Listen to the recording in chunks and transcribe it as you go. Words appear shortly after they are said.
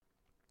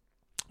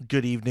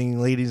Good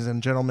evening, ladies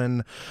and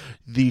gentlemen.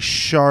 The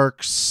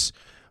Sharks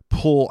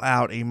pull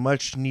out a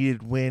much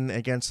needed win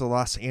against the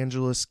Los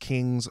Angeles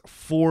Kings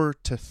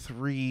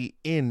 4-3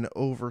 in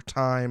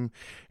overtime.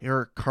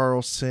 Erik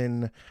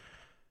Karlsson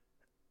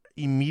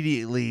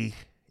immediately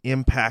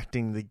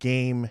impacting the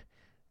game,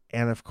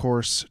 and of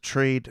course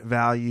trade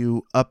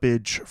value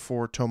uppage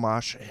for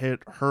Tomas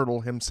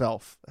Hertl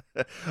himself.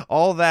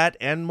 All that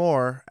and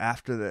more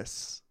after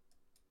this.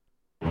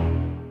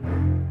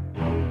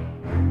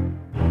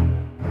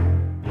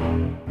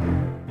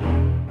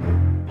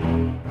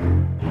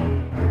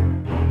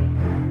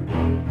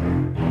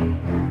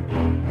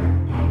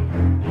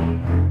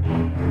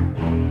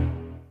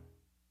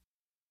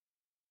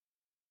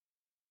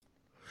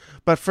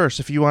 But first,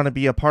 if you want to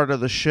be a part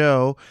of the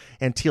show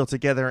and teal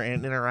together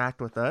and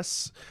interact with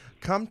us,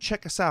 come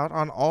check us out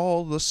on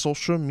all the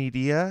social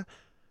media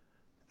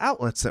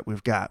outlets that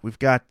we've got. We've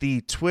got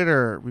the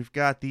Twitter, we've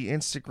got the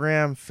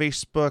Instagram,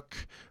 Facebook,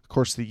 of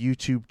course, the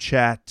YouTube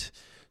chat,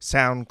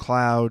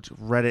 SoundCloud,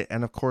 Reddit,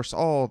 and of course,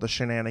 all the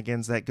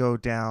shenanigans that go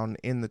down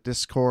in the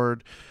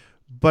Discord.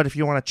 But if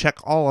you want to check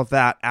all of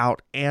that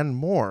out and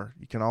more,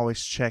 you can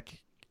always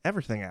check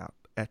everything out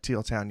at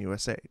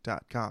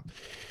tealtownusa.com.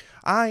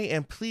 I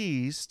am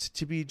pleased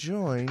to be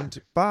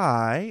joined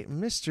by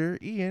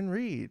Mr. Ian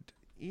Reed.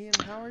 Ian,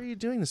 how are you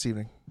doing this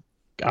evening?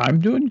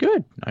 I'm doing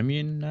good. I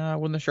mean,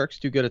 when the Sharks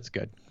do good, it's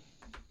good.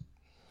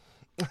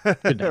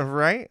 Good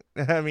right?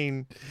 I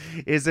mean,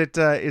 is it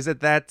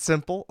that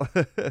simple?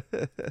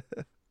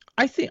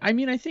 I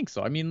think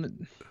so. I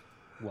mean,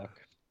 look,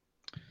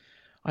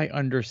 I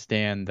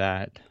understand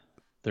that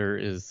there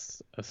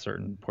is a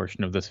certain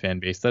portion of this fan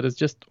base that is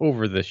just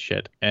over this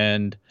shit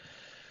and,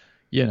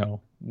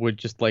 would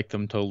just like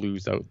them to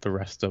lose out the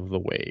rest of the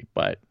way.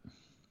 But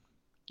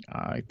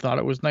I thought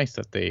it was nice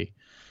that they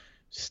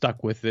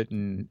stuck with it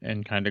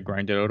and kind of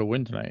grinded out a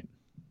win tonight.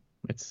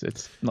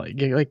 It's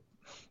like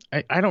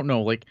I don't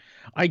know, like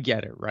I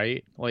get it,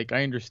 right? Like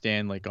I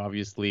understand, like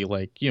obviously,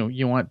 like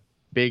you want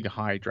big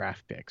high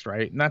draft picks,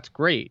 right? And that's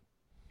great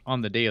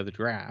on the day of the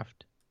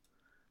draft.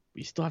 But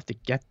you still have to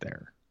get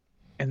there,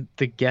 and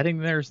the getting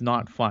there is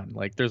not fun.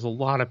 Like there's a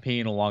lot of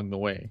pain along the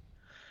way.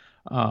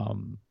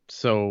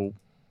 So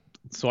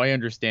I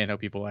understand how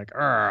people are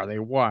like, they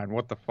won.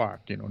 What the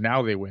fuck?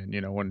 Now they win,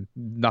 when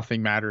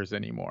nothing matters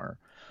anymore.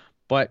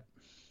 But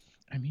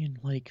I mean,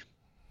 like,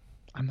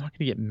 I'm not going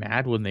to get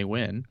mad when they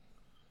win.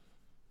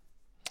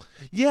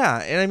 Yeah,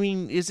 and I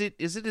mean, is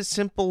it as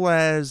simple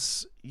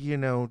as,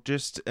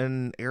 just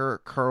an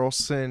Erik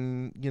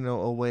Karlsson,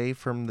 away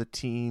from the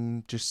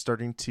team just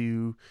starting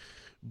to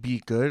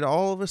be good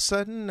all of a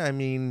sudden? I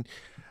mean,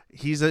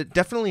 he's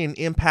definitely an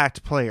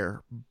impact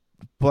player,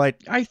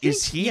 but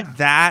is he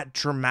that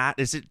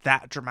dramatic? Is it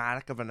that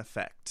dramatic of an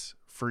effect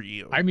for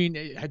you? I mean,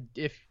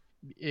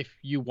 if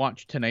you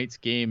watch tonight's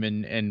game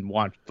and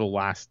watch the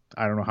last,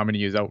 I don't know how many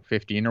he was out,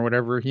 15 or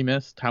whatever he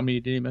missed. How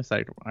many did he miss? I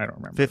don't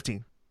remember.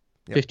 15.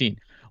 Yep. 15.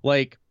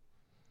 Like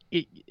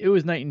it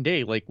was night and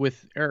day. Like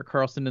with Erik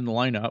Karlsson in the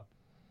lineup,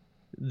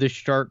 the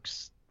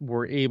Sharks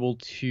were able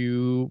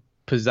to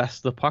possess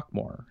the puck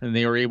more, and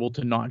they were able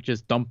to not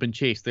just dump and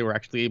chase. They were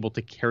actually able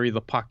to carry the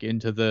puck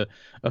into the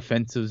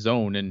offensive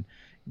zone and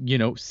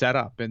set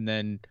up and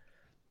then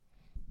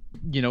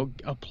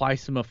apply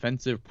some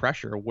offensive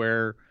pressure,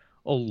 where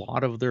a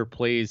lot of their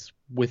plays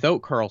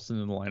without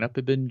Karlsson in the lineup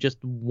have been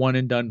just one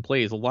and done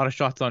plays. A lot of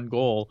shots on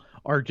goal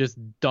are just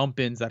dump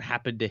ins that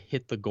happen to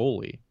hit the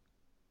goalie.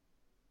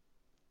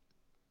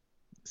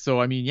 So,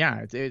 I mean,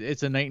 yeah,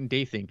 it's a night and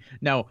day thing.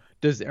 Now,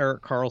 does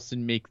Erik Karlsson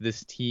make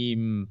this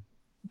team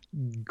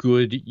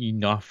good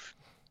enough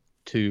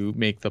to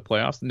make the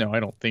playoffs? No,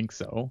 I don't think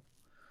so.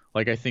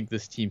 Like, I think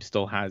this team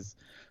still has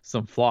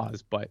some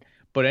flaws, but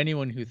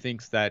anyone who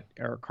thinks that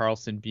Erik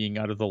Karlsson being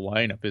out of the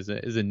lineup is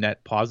a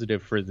net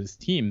positive for this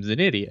team is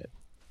an idiot.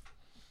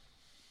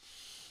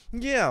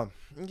 Yeah,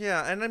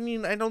 and I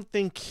mean, I don't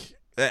think.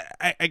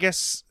 I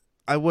guess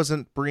I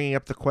wasn't bringing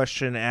up the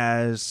question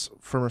as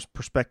from a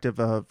perspective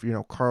of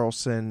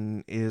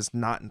Karlsson is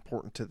not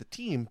important to the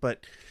team,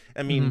 but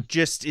I mean,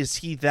 just is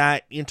he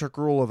that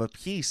integral of a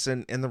piece?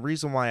 And the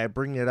reason why I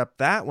bring it up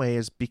that way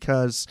is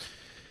because,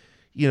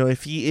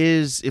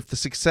 if the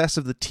success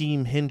of the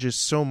team hinges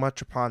so much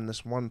upon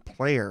this one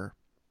player,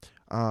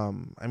 I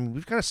mean,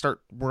 we've got to start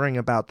worrying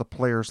about the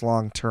player's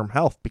long-term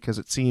health, because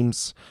it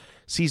seems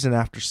season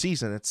after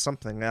season it's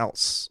something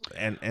else.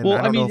 And well,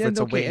 I don't know if it's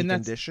away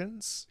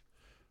conditions.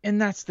 And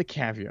that's the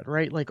caveat,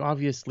 right? Like,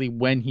 obviously,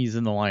 when he's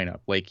in the lineup,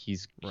 like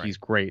he's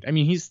great. I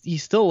mean, he's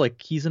still like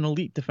he's an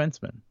elite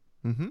defenseman.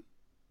 Mm-hmm.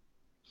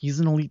 He's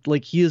an elite,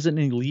 like he is an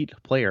elite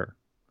player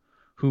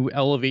who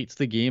elevates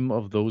the game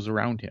of those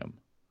around him.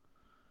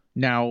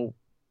 Now,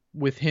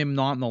 with him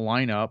not in the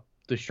lineup,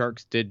 the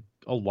Sharks did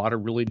a lot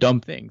of really dumb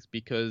things,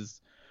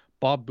 because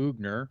Bob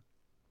Boughner,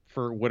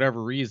 for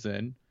whatever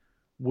reason,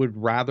 would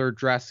rather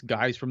dress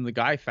guys from the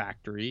Guy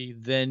Factory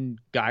than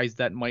guys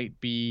that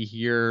might be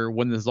here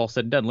when this is all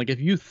said and done. Like,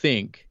 if you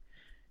think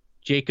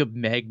Jacob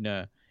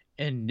Magna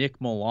and Nick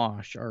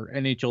Malash are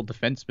NHL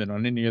defensemen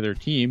on any other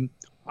team,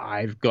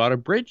 I've got a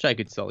bridge I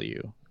could sell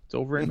you. It's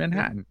over in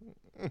Manhattan.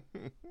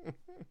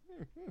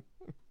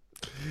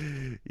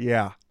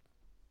 Yeah.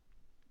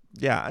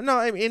 Yeah. No,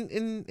 I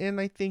mean,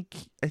 and I think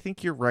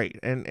you're right.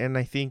 And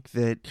I think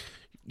that,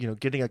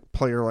 getting a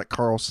player like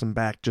Carlson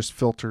back just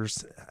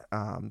filters,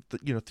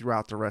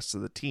 throughout the rest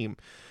of the team.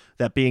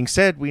 That being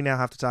said, we now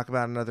have to talk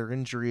about another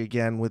injury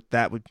again, with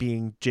that would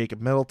being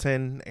Jacob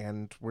Middleton,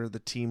 and where the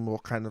team will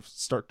kind of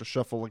start to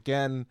shuffle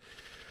again.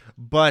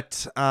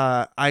 But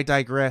I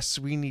digress.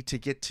 We need to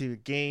get to a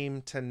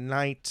game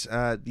tonight.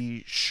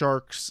 The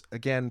Sharks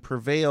again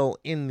prevail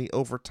in the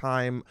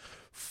overtime,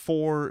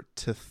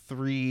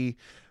 4-3.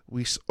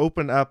 We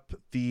open up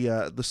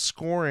the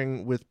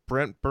scoring with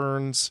Brent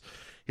Burns,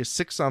 his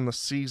 6th on the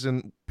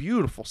season.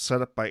 Beautiful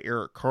setup by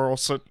Erik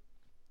Karlsson.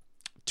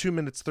 2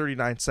 minutes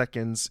 39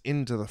 seconds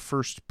into the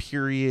first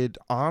period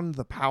on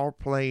the power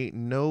play,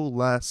 no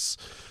less.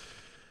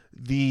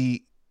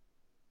 The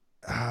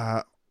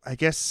I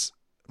guess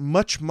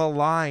much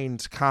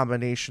maligned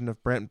combination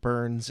of Brent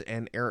Burns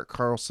and Erik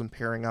Karlsson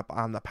pairing up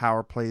on the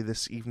power play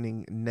this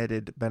evening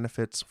netted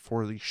benefits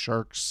for the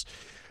Sharks.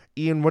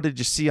 Ian, what did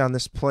you see on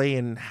this play,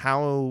 and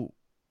how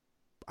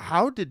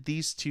did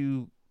these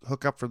two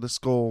hook up for this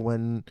goal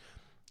when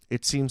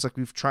it seems like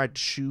we've tried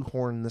to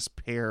shoehorn this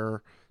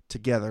pair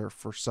together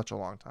for such a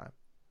long time?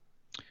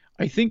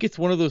 I think it's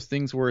one of those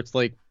things where it's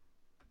like,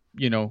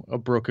 a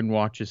broken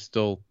watch is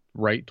still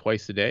right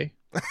twice a day.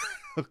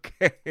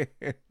 Okay.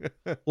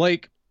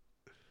 Like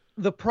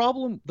the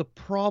problem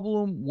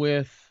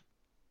with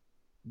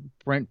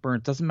Brent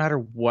Burns, doesn't matter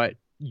what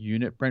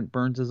unit Brent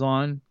Burns is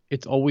on,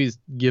 it's always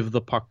give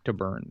the puck to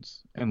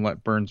Burns and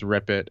let Burns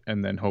rip it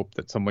and then hope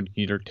that someone can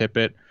either tip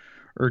it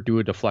or do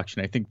a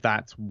deflection. I think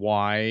that's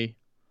why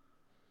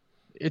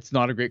it's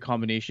not a great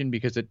combination,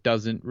 because it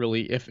doesn't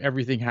really, if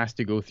everything has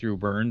to go through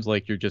Burns,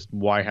 like, you're just,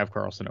 why have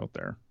Karlsson out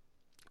there?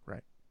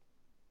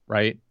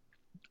 Right.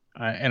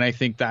 And I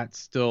think that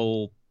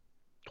still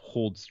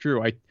holds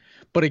true.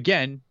 But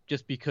again,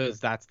 just because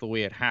that's the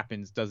way it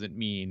happens doesn't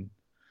mean,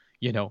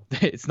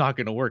 it's not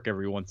going to work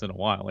every once in a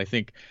while. I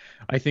think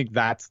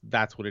that's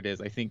what it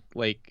is. I think,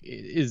 like,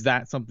 is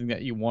that something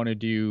that you want to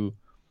do,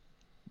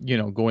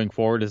 going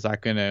forward?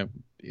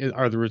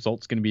 Are the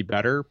results going to be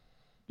better?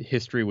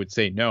 History would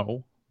say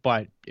no,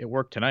 but it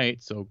worked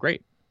tonight, so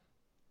great.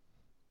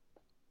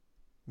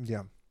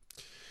 Yeah.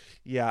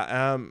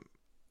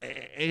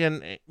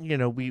 And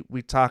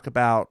we talk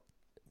about,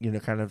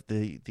 kind of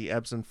the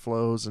ebbs and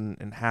flows,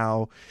 and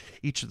how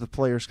each of the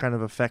players kind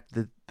of affect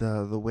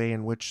the way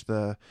in which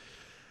the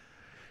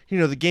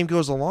game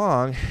goes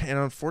along. And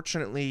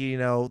unfortunately,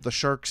 the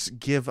Sharks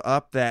give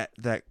up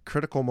that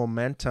critical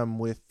momentum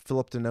with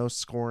Phillip Danault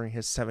scoring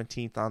his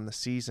 17th on the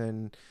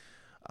season.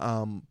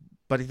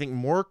 But I think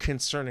more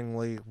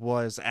concerningly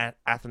was at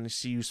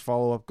Athanasiou's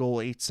follow-up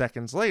goal 8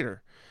 seconds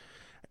later.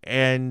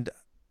 And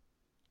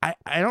I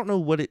don't know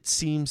what it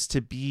seems to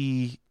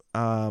be,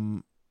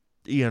 Ian,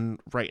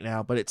 right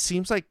now, but it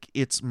seems like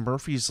it's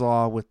Murphy's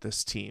Law with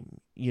this team.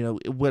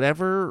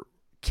 Whatever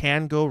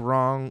can go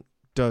wrong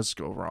does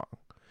go wrong.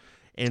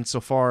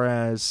 Insofar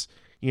as,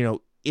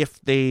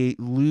 if they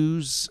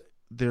lose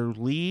their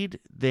lead,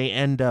 they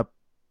end up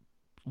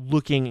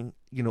looking,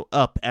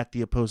 up at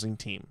the opposing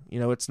team.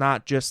 It's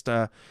not just it's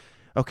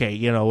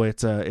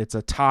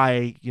a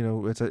tie,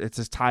 it's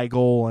a tie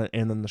goal,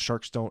 and then the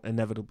Sharks don't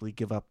inevitably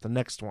give up the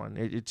next one.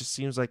 It just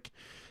seems like,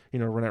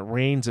 when it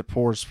rains, it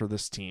pours for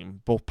this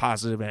team, both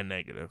positive and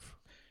negative.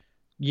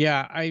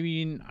 Yeah, I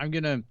mean, I'm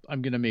gonna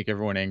make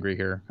everyone angry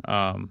here,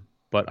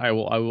 but I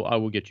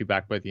will get you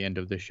back by the end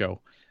of the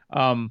show.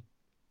 I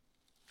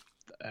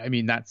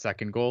mean, that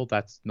second goal,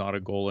 that's not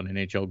a goal an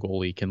NHL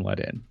goalie can let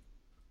in.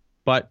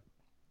 But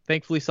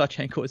thankfully,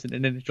 Sawchenko isn't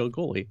an NHL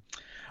goalie.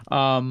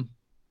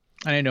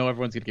 And I know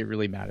everyone's going to get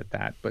really mad at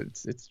that, but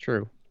it's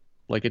true.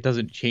 Like, it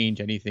doesn't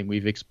change anything.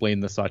 We've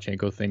explained the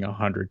Sawchenko thing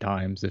 100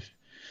 times. If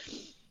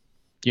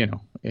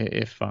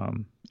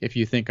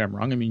you think I'm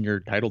wrong, I mean, you're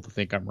entitled to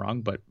think I'm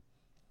wrong, but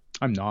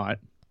I'm not.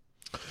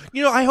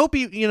 I hope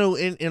he,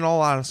 in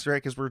all honesty,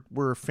 right, because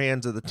we're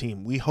fans of the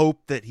team, we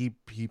hope that he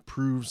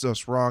proves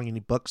us wrong and he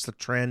bucks the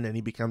trend and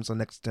he becomes the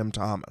next Tim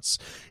Thomas.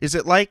 Is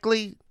it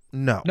likely?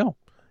 No.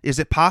 Is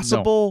it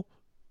possible?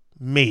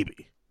 No.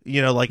 Maybe.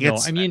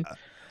 It's, I mean,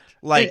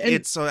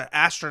 it's an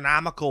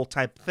astronomical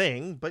type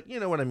thing, but you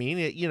know what I mean?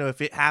 If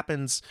it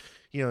happens,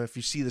 if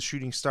you see the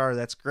shooting star,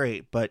 that's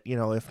great. But,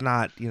 if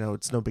not,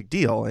 it's no big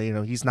deal.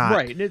 He's not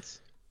right.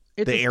 It's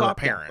the heir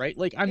apparent, right?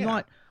 Like, I'm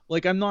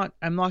not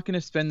going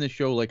to spend the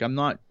show. Like,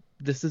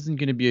 this isn't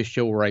going to be a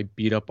show where I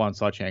beat up on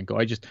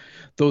Sawchenko.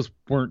 Those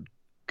weren't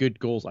good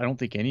goals. I don't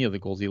think any of the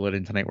goals he let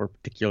in tonight were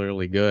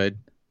particularly good.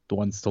 The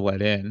ones to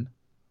let in.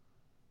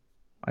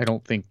 I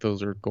don't think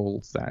those are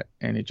goals that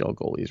NHL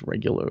goalies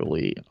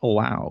regularly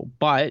allow.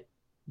 But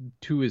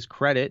to his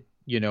credit,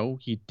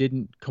 he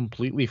didn't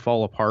completely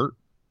fall apart.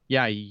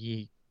 Yeah,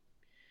 he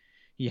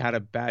had a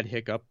bad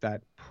hiccup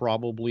that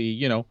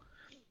probably,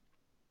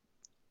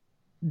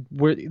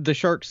 where the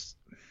Sharks,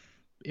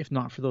 if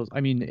not for those,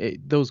 I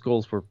mean, those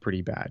goals were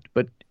pretty bad.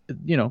 But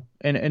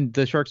and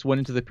the Sharks went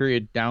into the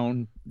period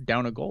down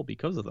a goal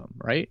because of them,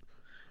 right?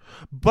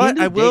 But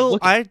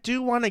I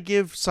do want to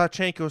give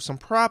Sawchenko some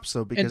props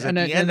though, because at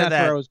the end of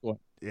that, where I was going.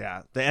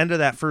 Yeah, the end of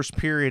that first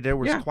period, there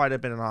was quite a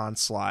bit of an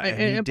onslaught,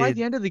 and by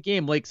the end of the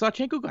game, like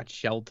Sawchenko got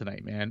shelled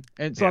tonight, man.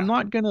 And so I'm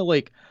not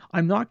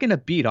gonna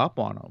beat up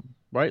on him,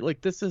 right?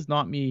 Like this is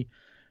not me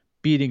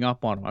beating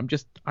up on him.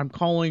 I'm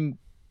calling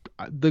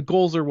the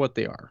goals are what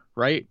they are,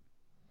 right?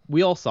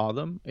 We all saw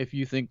them. If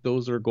you think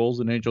those are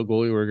goals an NHL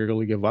goalie would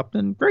regularly give up,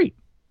 then great.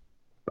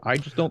 I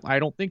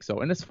don't think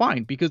so, and it's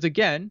fine because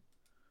again,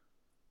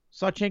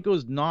 Sawchenko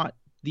is not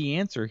the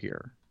answer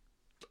here.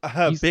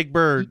 Big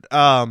Bird,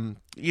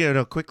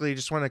 quickly,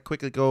 just want to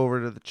quickly go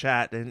over to the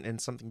chat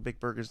and something Big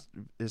Bird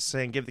is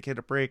saying, give the kid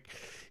a break.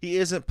 He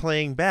isn't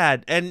playing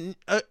bad. And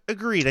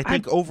agreed. I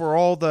think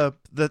overall the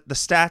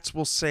stats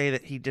will say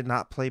that he did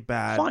not play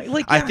bad.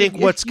 Fine. I think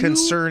what's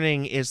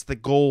concerning is the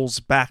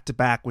goals back to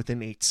back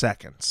within 8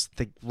 seconds.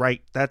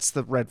 That's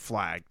the red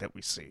flag that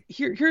we see.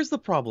 Here's the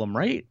problem,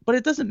 right? But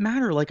it doesn't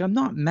matter. Like, I'm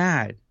not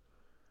mad.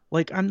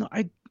 Like,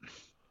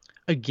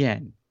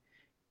 again,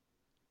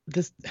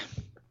 this...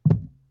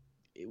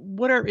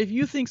 Whatever. If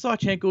you think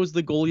Sawchenko is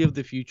the goalie of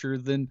the future,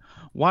 then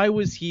why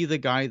was he the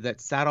guy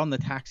that sat on the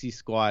taxi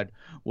squad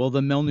while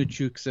the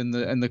Melnichuks and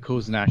the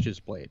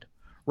Koznachs played?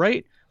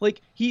 Right?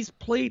 Like he's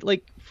played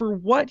for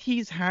what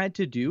he's had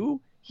to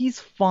do, he's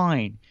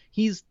fine.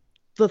 He's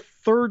the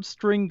third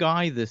string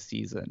guy this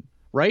season,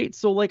 right?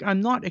 So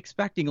I'm not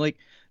expecting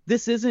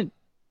this isn't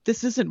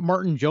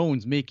Martin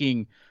Jones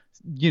making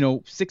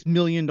 $6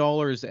 million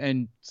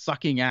and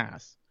sucking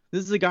ass.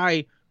 This is a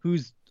guy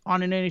who's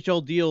on an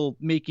NHL deal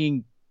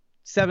making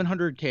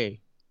 $700K.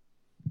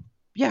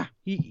 Yeah,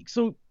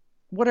 so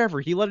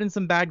whatever. He let in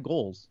some bad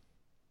goals.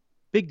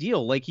 Big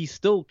deal. He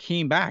still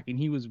came back and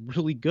he was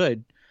really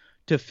good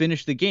to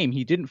finish the game.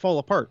 He didn't fall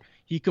apart.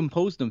 He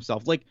composed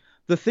himself.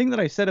 The thing that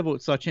I said about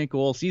Sawchenko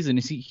all season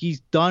is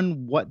he's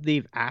done what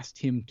they've asked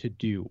him to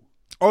do.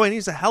 Oh, and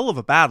he's a hell of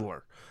a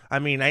battler. I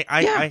mean,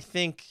 I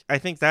think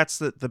that's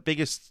the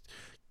biggest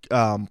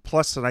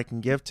plus that I can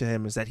give to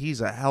him is that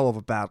he's a hell of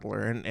a battler.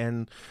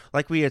 And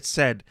like we had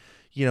said,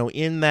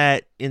 in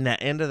that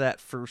end of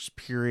that first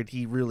period,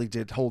 he really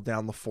did hold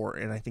down the fort,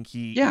 and I think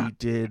he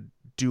did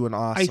do an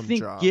awesome job. I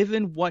think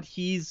given what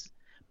he's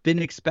been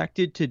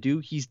expected to do,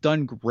 he's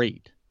done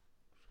great.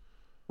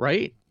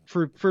 Right?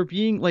 For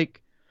being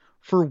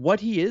for what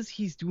he is,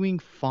 he's doing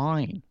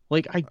fine.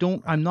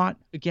 I'm not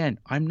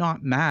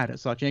mad at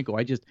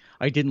Sawchenko.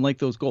 I didn't like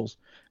those goals.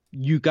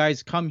 You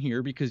guys come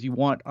here because you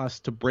want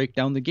us to break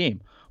down the game.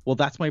 Well,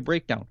 that's my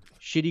breakdown.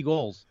 Shitty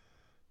goals.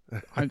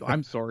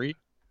 I'm sorry.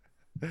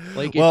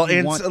 If you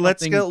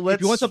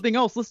want something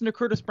else, listen to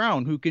Curtis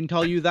Brown, who can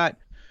tell you that,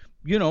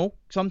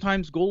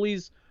 sometimes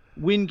goalies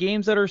win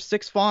games that are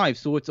 6-5,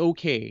 so it's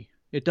okay.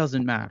 It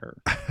doesn't matter.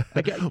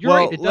 You're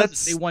right. It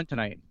doesn't. They won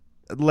tonight.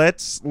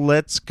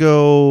 Let's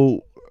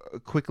go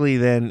quickly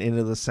then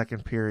into the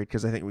second period,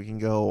 because I think we can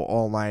go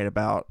all night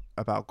about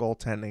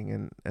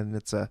goaltending, and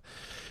it's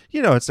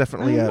it's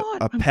definitely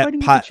a pet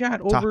pot chat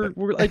over.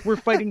 We're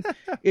fighting.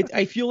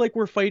 I feel like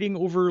we're fighting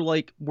over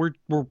we're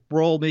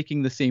all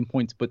making the same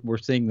points, but we're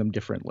saying them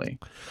differently.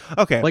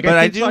 Okay, but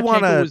I do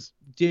want to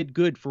did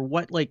good for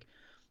what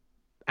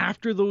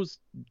after those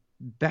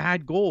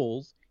bad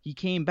goals, he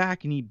came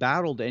back and he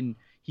battled and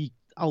he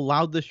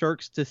allowed the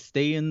Sharks to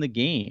stay in the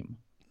game.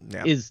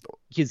 Yeah. Is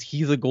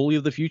he the goalie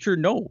of the future?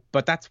 No,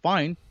 but that's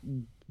fine.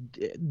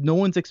 No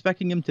one's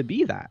expecting him to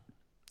be that.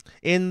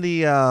 In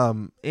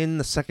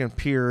the second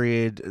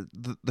period,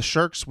 the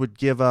Sharks would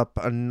give up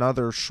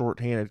another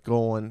shorthanded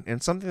goal,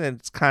 and something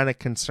that's kind of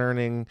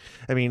concerning.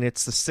 I mean,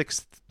 it's the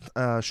sixth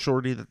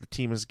shorty that the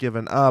team has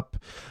given up.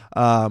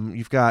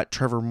 You've got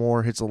Trevor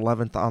Moore, his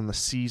 11th on the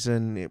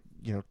season.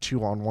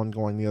 2-on-1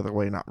 going the other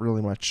way. Not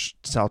really much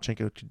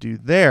Sawchenko to do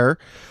there.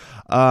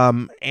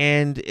 Again,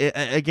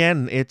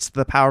 it's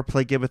the power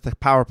play giveth, the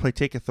power play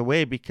taketh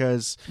away,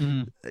 because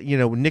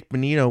Nick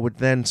Bonino would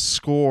then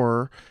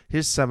score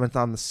his 7th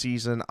on the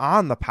season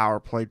on the power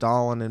play.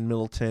 Dahlin and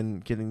Middleton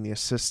getting the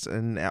assist,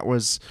 and that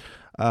was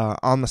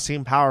on the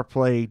same power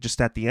play just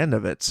at the end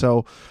of it.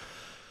 So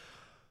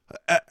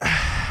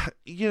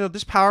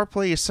this power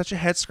play is such a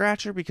head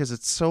scratcher because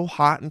it's so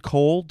hot and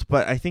cold.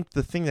 But I think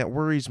the thing that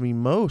worries me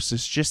most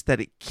is just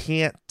that it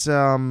can't.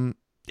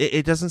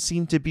 It doesn't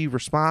seem to be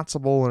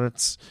responsible in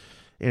its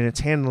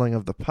handling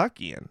of the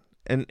puck, Ian,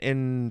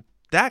 and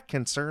that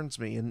concerns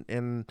me.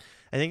 And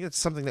I think it's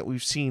something that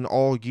we've seen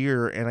all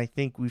year, and I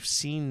think we've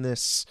seen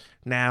this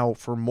now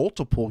for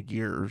multiple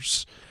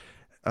years.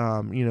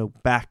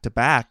 Back to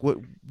back.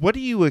 What do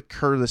you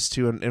occur this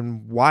to,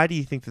 and why do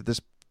you think that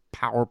this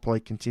power play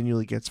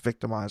continually gets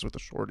victimized with the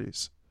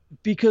shorties?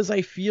 Because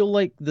I feel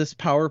like this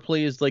power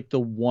play is the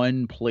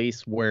one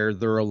place where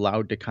they're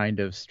allowed to kind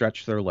of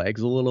stretch their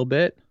legs a little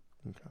bit.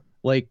 Okay.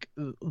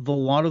 A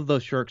lot of the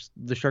Sharks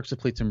have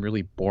played some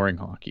really boring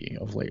hockey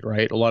of late,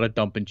 right? A lot of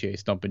dump and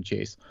chase.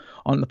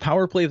 On the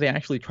power play, they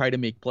actually try to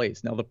make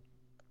plays. Now, the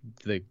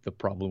the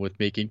problem with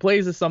making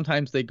plays is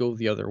sometimes they go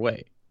the other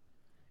way.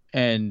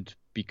 And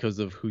because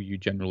of who you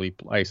generally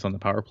ice on the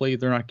power play,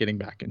 they're not getting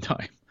back in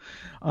time.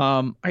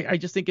 I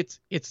just think it's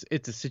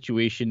a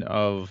situation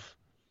of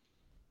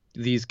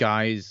these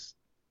guys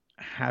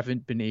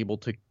haven't been able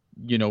to,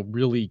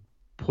 really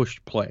push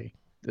play.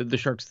 The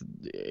Sharks,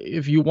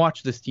 if you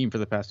watch this team for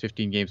the past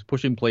 15 games,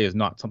 pushing play is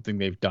not something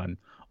they've done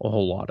a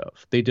whole lot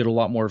of. They did a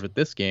lot more of it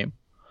this game.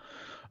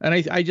 And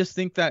I just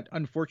think that,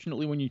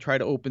 unfortunately, when you try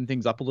to open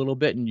things up a little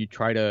bit and you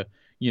try to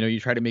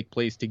make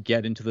plays to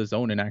get into the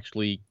zone and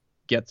actually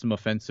get some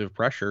offensive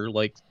pressure,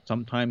 like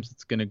sometimes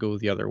it's going to go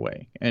the other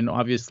way. And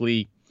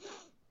obviously,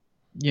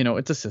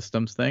 it's a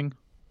systems thing,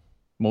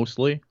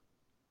 mostly.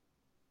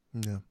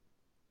 Yeah.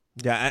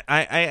 Yeah,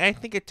 I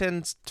think it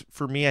tends to,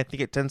 for me, I think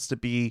it tends to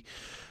be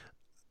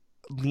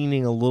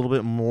leaning a little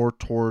bit more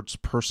towards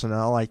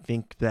personnel. I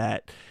think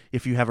that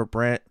if you have a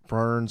Brent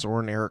Burns or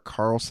an Erik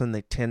Karlsson,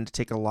 they tend to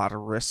take a lot of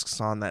risks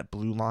on that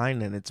blue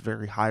line, and it's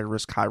very high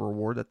risk, high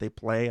reward that they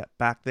play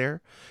back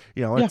there.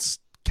 It's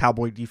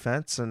Cowboy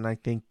defense, and I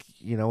think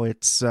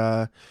it's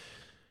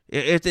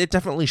it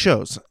definitely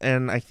shows.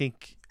 And I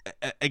think,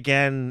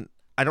 again,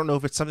 I don't know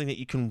if it's something that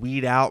you can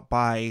weed out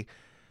by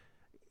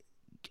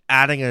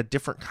adding a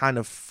different kind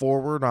of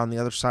forward on the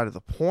other side of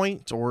the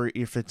point, or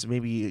if it's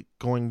maybe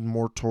going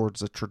more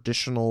towards a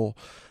traditional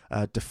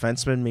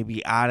defenseman,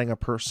 maybe adding a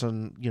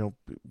person,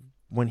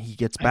 when he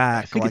gets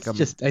back.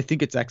 I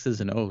think it's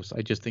X's and O's.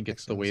 I just think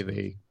it's the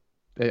way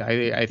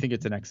I think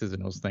it's an X's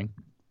and O's thing.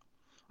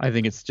 I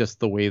think it's just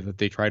the way that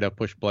they try to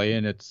push play,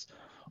 and it's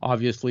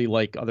obviously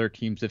like other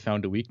teams have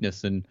found a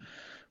weakness, and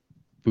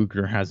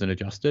Boughner hasn't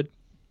adjusted.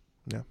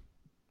 Yeah.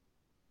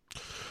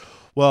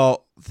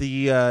 Well,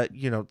 the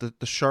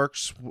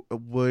Sharks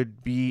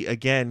would be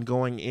again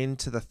going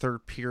into the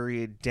third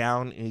period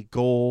down a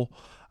goal.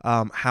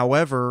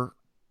 However,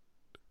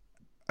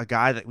 a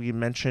guy that we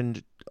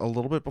mentioned a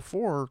little bit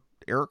before,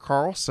 Erik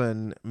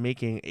Karlsson,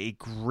 making a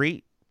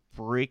great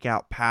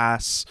breakout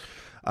pass,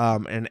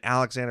 and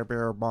Alexander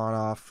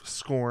Barabanov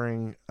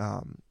scoring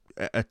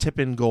a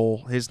tip-in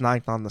goal, his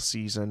 9th on the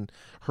season.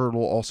 Hertl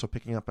also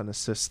picking up an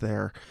assist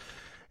there,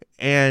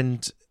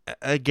 and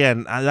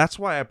again, that's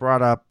why I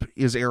brought up,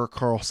 is Erik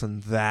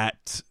Karlsson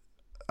that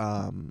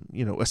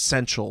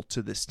essential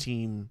to this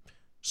team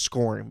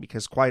scoring,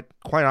 because quite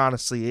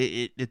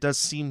honestly, it does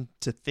seem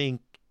to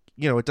think,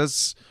 it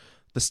does,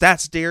 the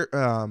stats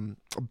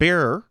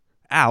bear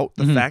out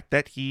the fact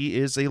that he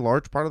is a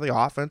large part of the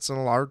offense, and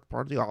a large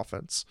part of the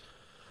offense.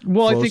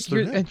 Well, I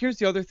think here's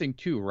the other thing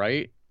too,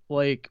 right?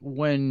 Like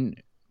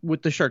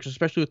with the Sharks,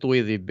 especially with the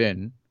way they've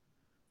been,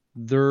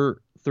 they're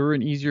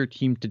an easier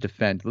team to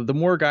defend. The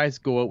more guys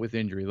go out with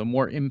injury, the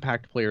more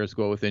impact players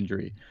go out with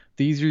injury,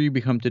 the easier you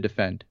become to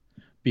defend,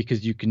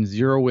 because you can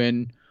zero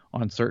in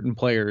on certain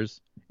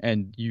players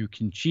and you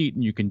can cheat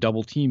and you can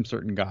double team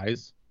certain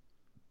guys,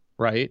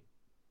 right?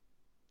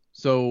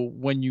 So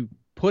when you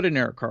put an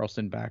Erik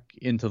Karlsson back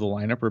into the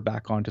lineup or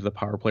back onto the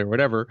power play or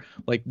whatever,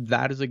 like,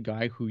 that is a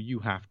guy who you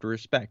have to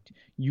respect.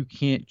 You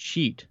can't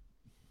cheat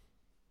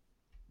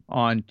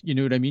on, you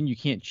know what I mean? You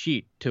can't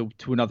cheat to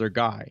another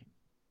guy.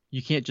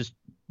 You can't just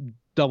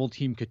double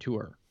team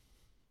Couture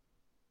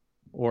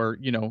or,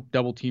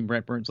 double team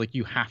Brent Burns. Like,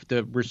 you have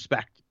to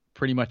respect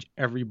pretty much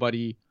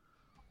everybody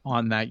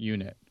on that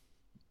unit.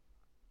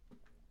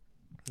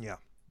 Yeah.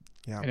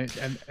 Yeah.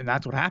 And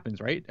that's what happens,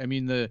 right? I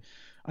mean,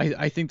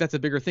 I think that's a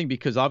bigger thing,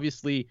 because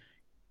obviously,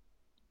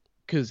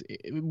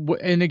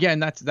 and again,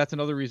 that's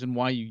another reason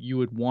why you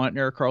would want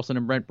Erik Karlsson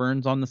and Brent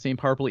Burns on the same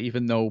power play,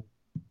 even though,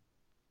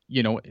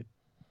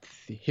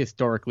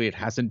 historically it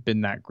hasn't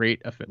been that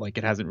great.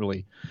 It hasn't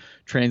really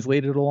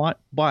translated a lot.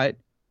 But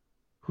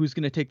who's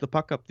going to take the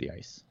puck up the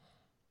ice?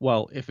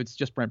 Well, if it's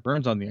just Brent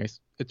Burns on the ice,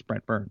 it's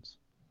Brent Burns.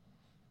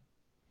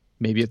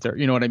 Maybe it's,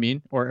 you know what I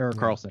mean? Or Erik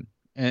Karlsson.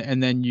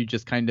 And then you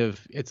just kind of,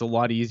 it's a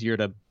lot easier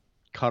to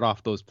cut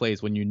off those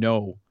plays when you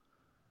know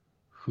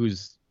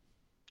who's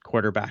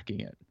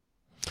quarterbacking it.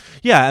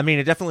 Yeah, I mean,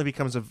 it definitely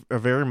becomes a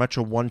very much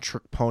a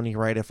one-trick pony,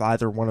 right? If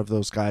either one of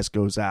those guys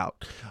goes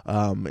out,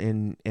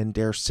 and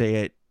dare say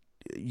it,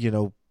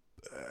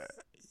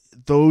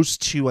 those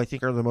two, I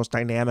think, are the most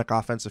dynamic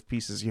offensive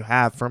pieces you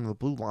have from the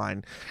blue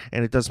line,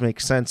 and it does make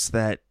sense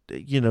that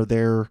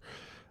their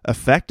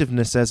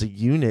effectiveness as a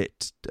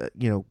unit,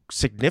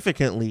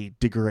 significantly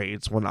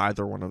degrades when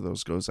either one of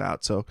those goes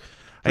out. So,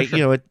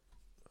 sure.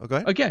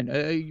 Okay. Again,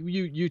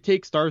 you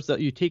take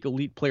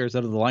elite players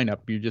out of the lineup.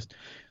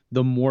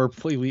 The more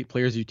elite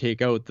players you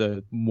take out,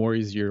 the more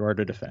easier you are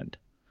to defend.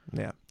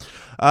 Yeah.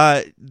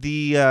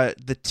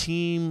 The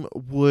team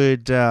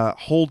would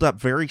hold up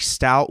very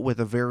stout with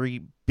a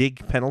very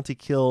big penalty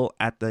kill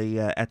at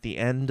the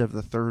end of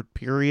the third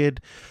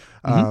period.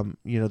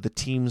 The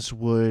teams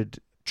would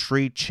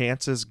trade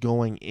chances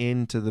going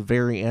into the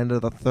very end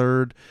of the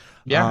third.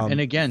 Yeah, and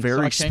again,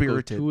 very Sawchenko,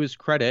 spirited. to his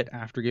credit,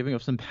 after giving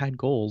up some bad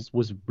goals,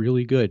 was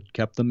really good,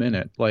 kept them in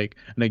it.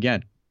 And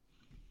again,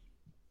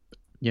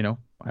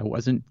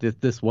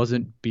 this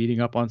wasn't beating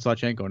up on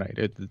Sawchenko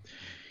night.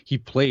 He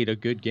played a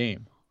good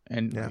game,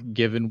 and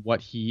given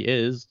what he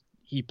is,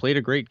 he played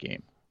a great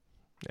game.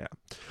 Yeah.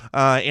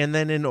 And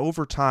then in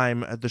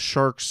overtime, the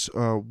Sharks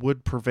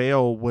would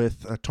prevail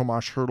with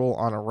Tomas Hertl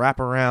on a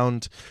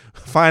wraparound.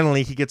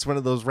 Finally, he gets one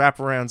of those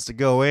wraparounds to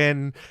go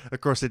in.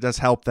 Of course, it does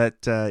help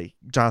that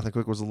Jonathan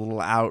Quick was a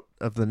little out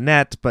of the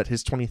net, but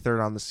his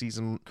 23rd on the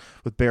season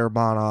with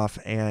Barabanov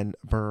and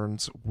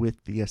Burns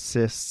with the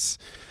assists.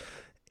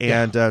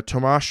 And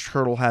Tomas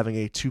Hertl having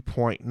a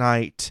 2-point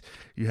night.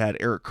 You had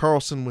Erik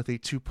Karlsson with a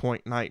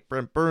 2-point night.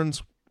 Brent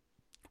Burns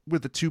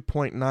with a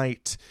 2-point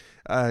night.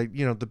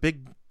 The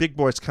big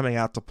boys coming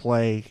out to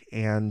play,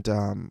 and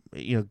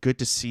good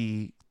to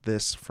see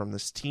this from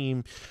this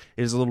team.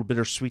 It is a little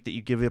bittersweet that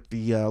you give up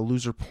the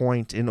loser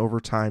point in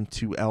overtime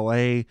to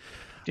LA.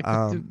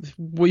 Are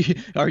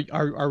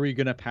we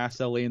gonna pass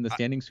LA in the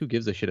standings? Who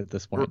gives a shit at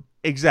this point?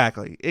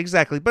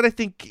 Exactly. But I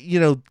think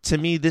to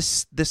me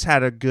this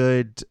had a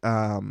good.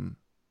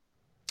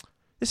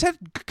 This had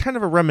kind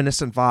of a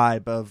reminiscent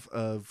vibe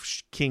of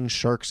Kings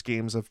Sharks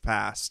games of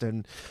past,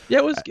 and yeah,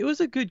 it was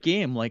a good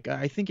game. Like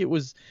I think it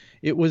was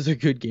a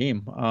good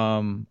game.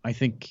 I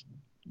think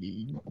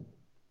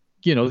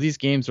these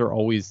games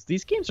always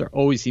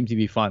seem to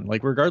be fun.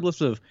 Like regardless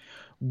of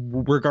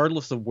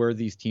where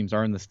these teams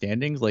are in the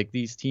standings, like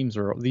these teams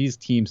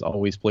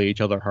always play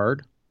each other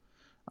hard.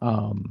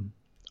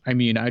 I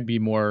mean, I'd be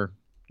more,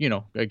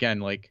 again,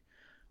 like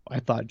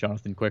I thought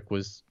Jonathan Quick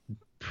was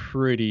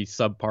pretty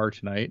subpar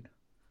tonight.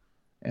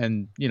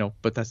 And,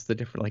 but that's the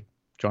difference. Like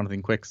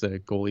Jonathan Quick's a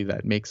goalie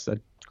that makes a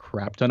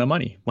crap ton of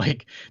money.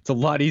 Like it's a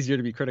lot easier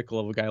to be critical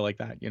of a guy like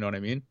that. You know what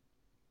I mean?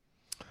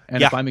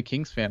 And if I'm a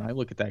Kings fan, I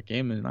look at that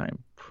game and I'm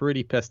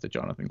pretty pissed at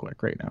Jonathan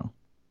Quick right now.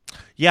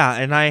 Yeah,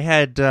 and I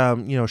had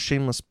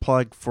shameless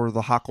plug for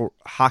the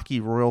Hockey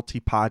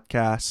Royalty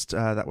podcast.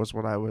 That was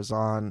what I was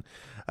on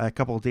a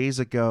couple of days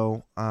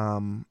ago.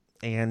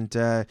 And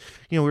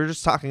we were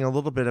just talking a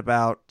little bit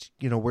about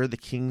where the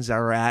Kings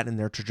are at in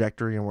their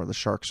trajectory and where the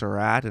Sharks are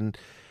at, and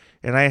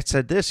I had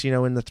said this,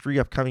 in the 3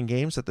 upcoming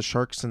games that the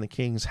Sharks and the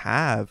Kings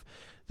have,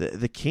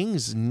 the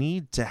Kings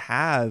need to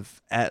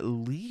have at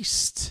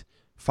least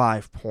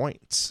 5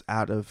 points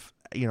out of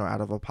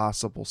a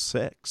possible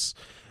 6.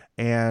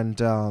 And,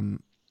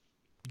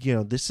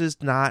 this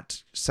is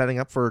not setting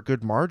up for a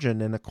good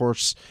margin. And of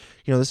course,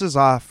 this is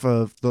off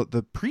of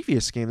the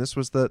previous game. That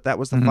was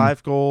the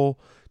 5-goal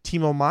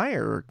Timo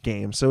Meier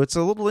game. So it's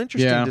a little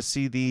interesting to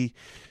see the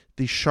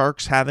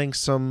Sharks having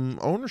some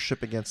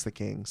ownership against the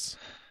Kings.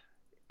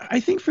 I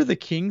think for the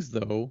Kings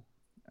though,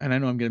 and I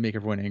know I'm going to make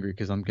everyone angry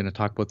because I'm going to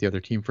talk about the other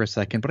team for a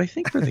second, but I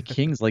think for the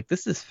Kings, like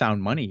this is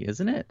found money,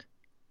 isn't it?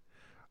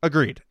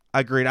 Agreed.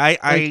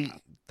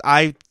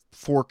 I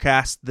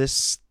forecast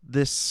this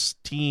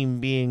team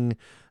being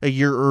a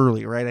year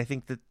early, right? I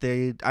think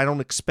that I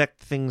don't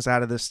expect things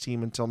out of this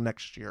team until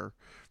next year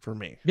for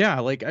me. Yeah,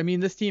 like I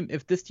mean,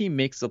 if this team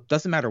makes up,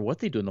 doesn't matter what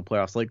they do in the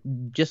playoffs, like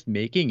just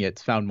making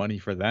it's found money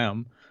for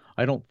them.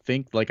 I don't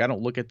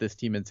look at this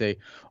team and say,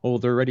 oh,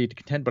 they're ready to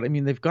contend, but I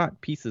mean, they've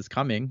got pieces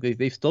coming.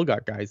 They've still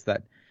got guys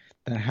that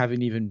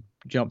haven't even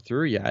jumped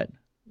through yet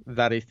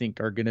that I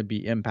think are going to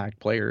be impact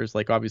players.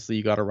 Like obviously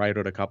you got to ride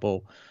out a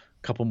couple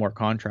more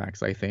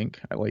contracts. I think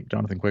I like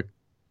Jonathan Quick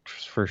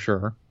for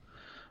sure.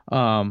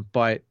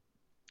 But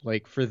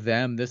like for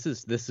them, this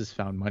is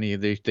found money.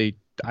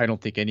 I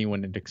don't think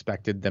anyone had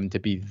expected them to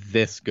be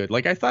this good.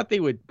 Like I thought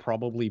they would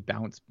probably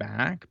bounce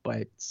back,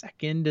 but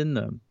second in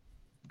the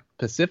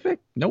Pacific,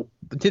 nope,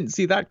 didn't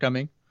see that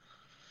coming.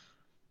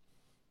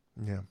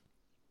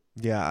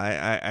 Yeah,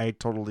 I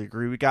totally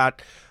agree. We've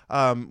got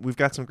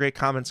some great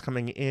comments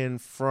coming in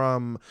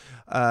from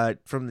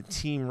the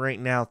team right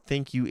now.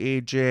 Thank you,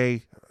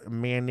 AJ,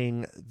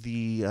 manning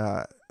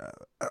the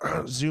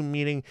Zoom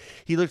meeting.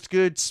 He looked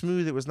good,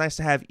 smooth. It was nice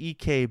to have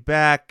EK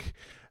back.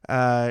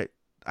 I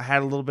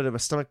had a little bit of a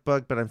stomach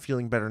bug, but I'm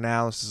feeling better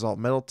now. This is Alt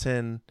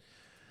Middleton.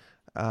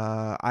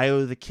 I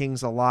owe the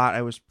Kings a lot.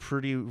 I was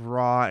pretty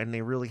raw, and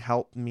they really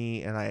helped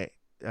me, and I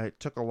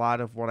took a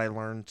lot of what I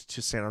learned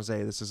to San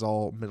Jose. This is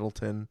all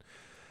Middleton.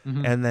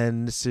 Mm-hmm. And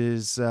then this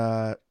is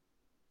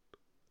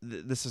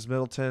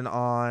Middleton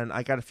on,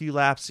 I got a few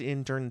laps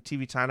in during the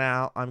TV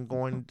timeout. I'm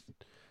going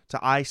to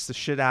ice the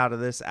shit out of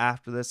this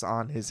after this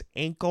on his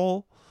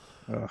ankle.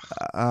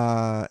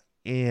 And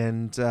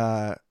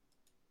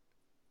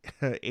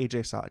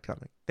AJ saw it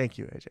coming. Thank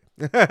you, AJ.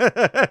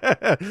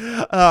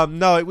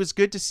 No, it was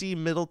good to see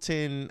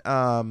Middleton,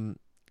 kind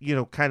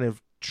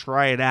of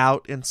try it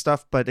out and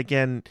stuff. But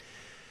again,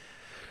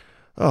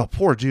 oh,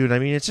 poor dude. I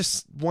mean, it's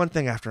just one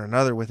thing after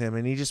another with him,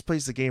 and he just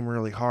plays the game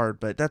really hard.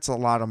 But that's a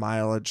lot of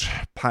mileage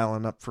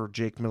piling up for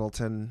Jake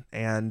Middleton.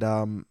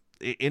 And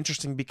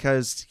interesting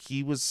because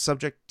he's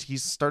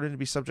starting to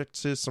be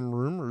subject to some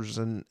rumors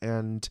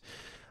and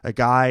a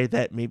guy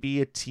that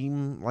maybe a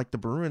team like the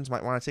Bruins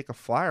might want to take a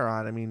flyer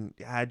on. I mean,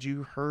 had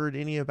you heard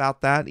any about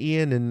that,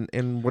 Ian?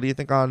 And what do you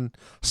think on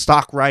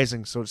stock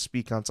rising, so to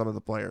speak, on some of the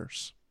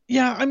players?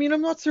 Yeah, I mean,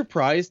 I'm not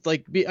surprised.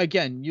 Like,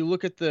 again, you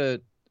look at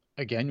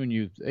when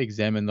you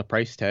examine the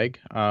price tag,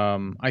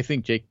 I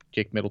think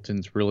Jake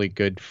Middleton's really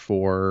good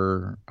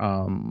for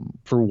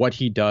what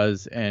he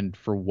does and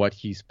for what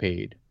he's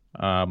paid.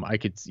 I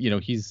could,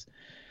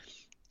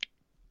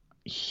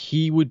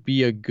 he would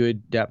be a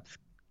good depth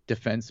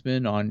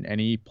defenseman on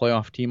any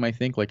playoff team. I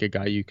think like a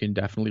guy you can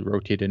definitely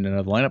rotate in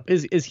another lineup.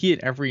 Is he an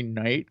every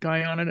night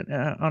guy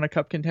on a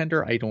cup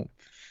contender? I don't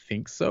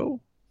think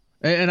so.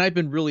 And I've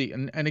been really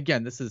and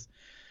again this is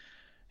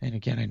and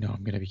again I know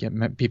I'm gonna be getting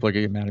people are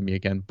gonna get mad at me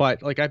again,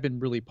 but like I've been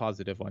really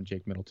positive on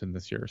Jake Middleton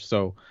this year.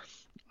 So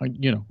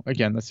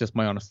again, that's just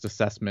my honest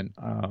assessment.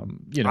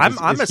 I'm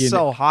a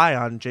sell high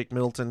on Jake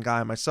Middleton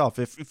guy myself.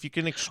 If you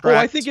can extract,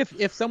 I think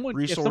if someone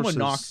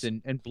knocks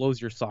and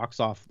blows your socks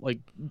off, like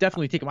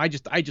definitely take him. I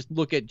just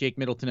look at Jake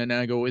Middleton and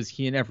I go, is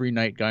he an every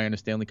night guy on a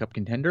Stanley Cup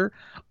contender?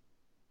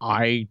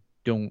 I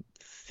don't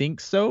think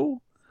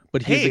so.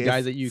 But he's a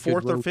guy that you could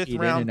rotate or fifth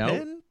round in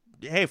and out.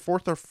 Hey,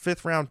 4th or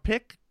 5th round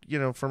pick,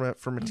 from a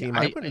team.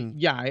 I don't hate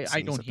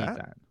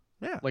that.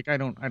 Yeah, like I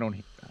don't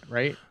hate that,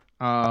 right?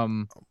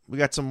 We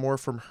got some more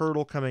from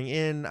Hurdle coming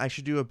in. I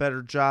should do a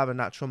better job and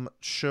not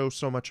show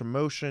so much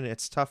emotion.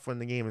 It's tough when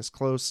the game is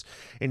close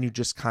and you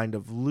just kind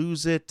of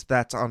lose it.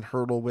 That's on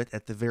Hurdle with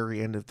at the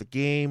very end of the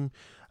game.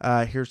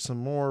 Here's some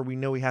more. We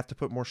know we have to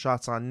put more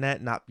shots on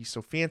net, not be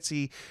so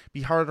fancy,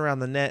 be hard around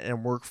the net,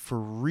 and work for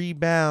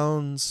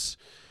rebounds.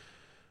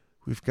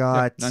 We've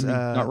got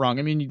not wrong.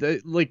 I mean,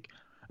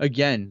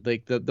 again,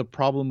 like the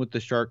problem with the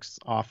Sharks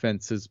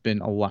offense has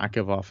been a lack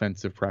of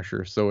offensive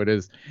pressure. So it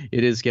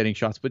is getting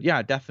shots, but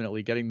yeah,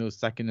 definitely getting those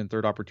second and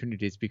third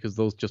opportunities because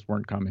those just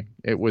weren't coming.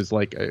 It was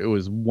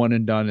one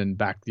and done and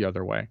back the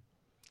other way.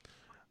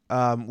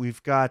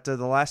 We've got the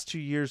last 2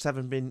 years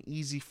haven't been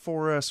easy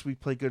for us. We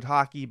play good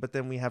hockey, but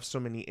then we have so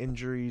many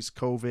injuries,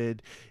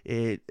 COVID.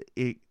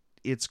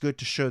 It's good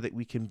to show that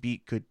we can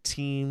beat good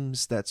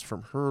teams. That's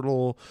from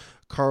Hurdle.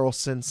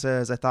 Carlson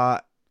says, I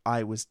thought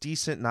I was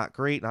decent, not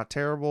great, not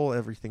terrible.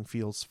 Everything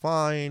feels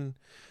fine.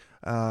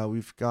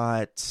 We've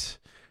got,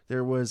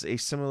 there was a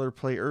similar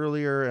play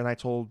earlier, and I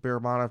told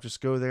Barabanov,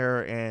 just go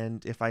there,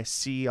 and if I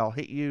see, I'll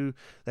hit you.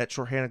 That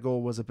shorthanded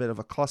goal was a bit of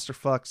a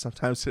clusterfuck.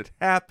 Sometimes it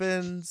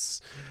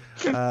happens.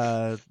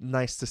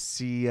 Nice to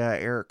see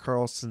Erik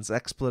Karlsson's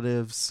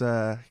expletives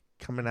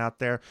coming out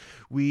there.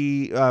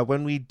 We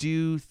when we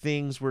do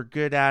things, we're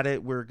good at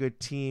it. We're a good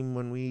team.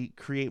 When we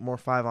create more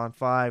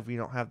 5-on-5, we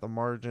don't have the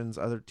margins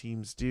other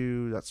teams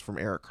do. That's from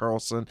Erik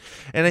Karlsson.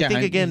 And I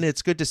think again,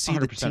 it's good to see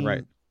the team.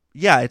 Right.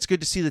 Yeah, it's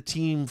good to see the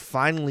team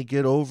finally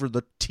get over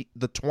the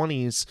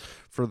 20s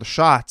for the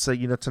shots.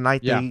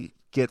 Tonight they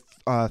get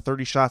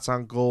 30 shots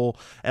on goal.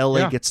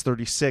 LA gets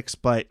 36,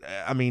 but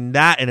I mean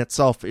that in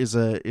itself is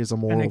a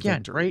moral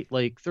victory. Right?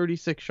 Like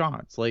 36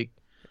 shots. Like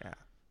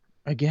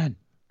again.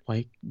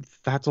 Like,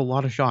 that's a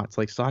lot of shots.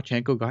 Like,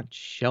 Sawchenko got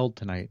shelled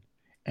tonight.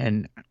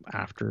 And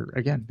after,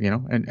 again,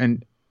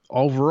 and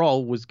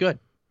overall was good.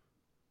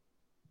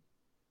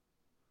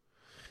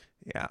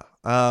 Yeah.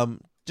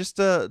 Just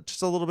a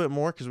little bit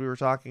more because we were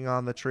talking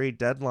on the trade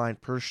deadline.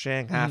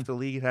 Pershing, half the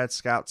league had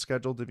scouts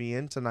scheduled to be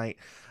in tonight.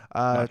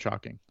 Not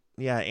shocking.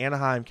 Yeah,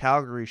 Anaheim,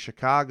 Calgary,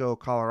 Chicago,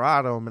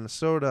 Colorado,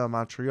 Minnesota,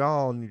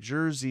 Montreal, New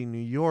Jersey, New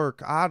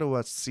York,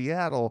 Ottawa,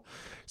 Seattle,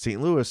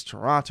 St. Louis,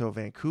 Toronto,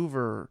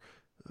 Vancouver,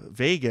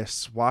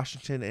 Vegas,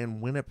 Washington, and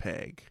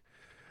Winnipeg.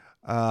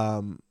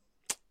 Thank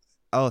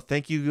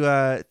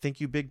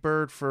you, Big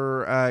Bird,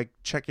 for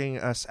checking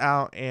us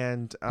out,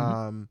 and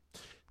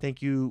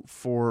thank you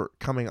for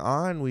coming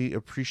on. We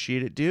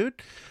appreciate it, dude.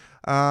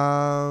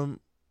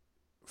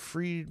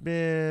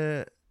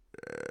 Friedman,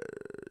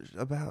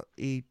 about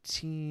a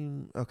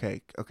team.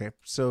 Okay.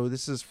 So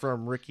this is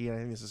from Ricky, and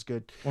I think this is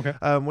good. Okay.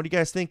 What do you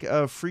guys think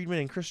of Friedman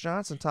and Chris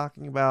Johnson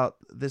talking about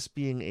this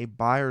being a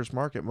buyer's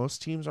market?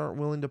 Most teams aren't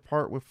willing to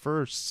part with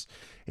firsts,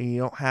 and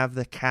you don't have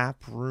the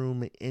cap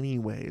room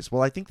anyways.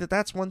 Well, I think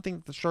that's one thing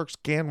that the Sharks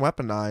can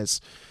weaponize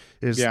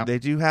is they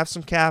do have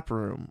some cap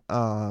room.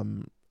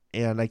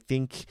 And I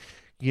think,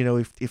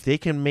 if they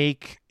can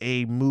make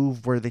a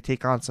move where they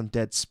take on some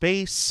dead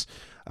space,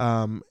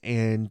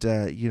 and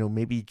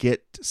maybe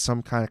get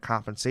some kind of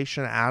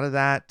compensation out of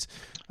that.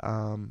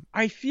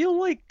 I feel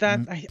like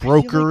that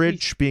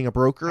brokerage, being a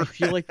broker. I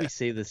feel like we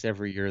say this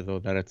every year though,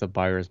 that it's a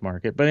buyer's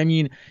market. But I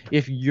mean,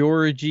 if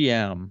you're a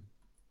GM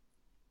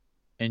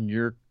and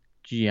you're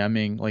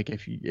GMing, like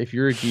if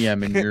you're a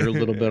GM and you're a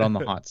little bit on the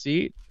hot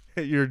seat,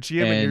 you're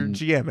GM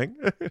and you're GMing.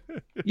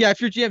 Yeah,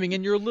 if you're GMing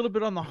and you're a little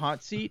bit on the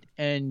hot seat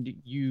and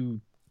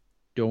you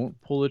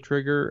don't pull the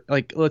trigger,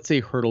 like let's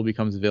say Hurdle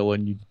becomes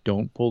villain, you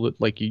don't pull it,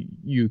 like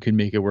you can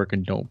make it work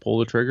and don't pull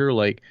the trigger,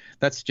 like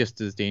that's just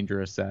as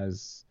dangerous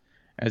as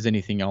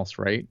anything else,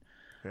 right?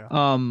 Yeah.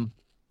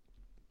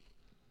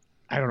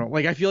 I don't know,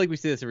 like I feel like we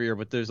say this every year,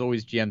 but there's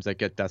always GMs that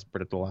get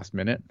desperate at the last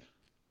minute,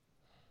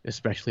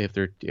 especially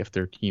if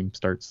their team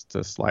starts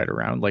to slide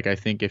around. Like I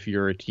think if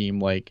you're a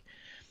team like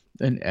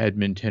an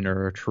Edmonton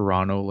or a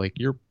Toronto, like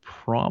you're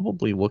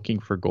probably looking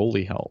for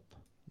goalie help.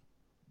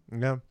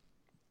 Yeah.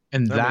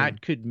 And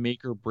that could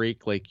make or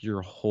break like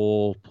your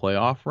whole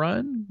playoff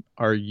run.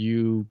 Are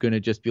you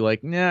gonna just be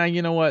like, nah,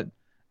 you know what?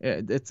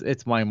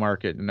 It's my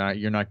market, and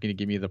you're not gonna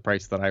give me the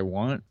price that I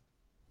want.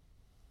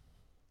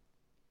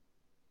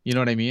 You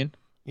know what I mean?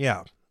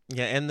 Yeah.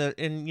 Yeah,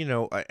 and you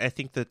know, I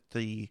think that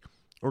the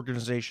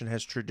organization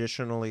has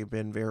traditionally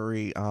been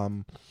very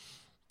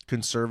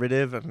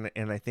conservative,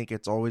 and I think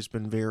it's always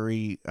been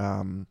very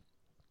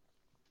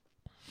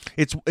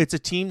it's a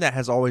team that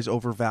has always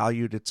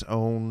overvalued its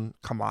own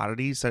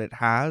commodities that it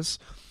has.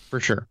 For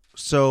sure.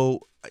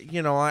 So,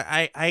 you know,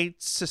 I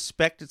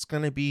suspect it's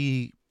going to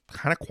be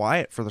kind of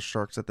quiet for the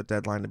Sharks at the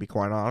deadline, to be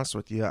quite honest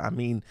with you. I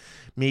mean,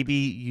 maybe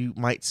you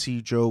might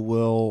see Joe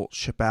Will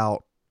ship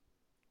out,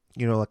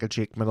 you know, like a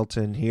Jake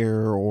Middleton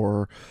here,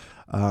 or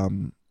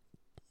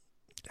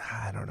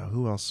I don't know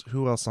who else.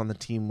 Who else on the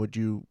team would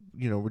you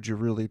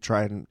really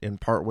try and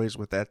part ways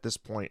with at this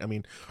point? I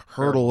mean,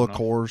 Hurdle, of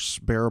course,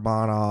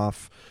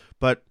 Barabanov,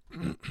 but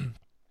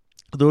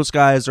those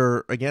guys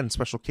are, again,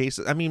 special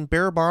cases. I mean,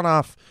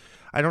 Barabanov,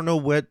 I don't know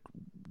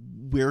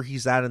where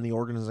he's at in the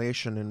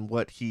organization and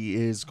what he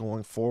is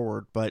going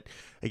forward, but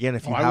again,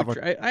 if you I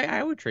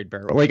would trade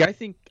Barabanov. Like,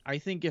 I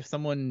think if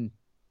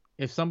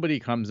somebody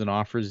comes and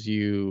offers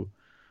you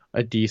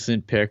a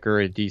decent pick or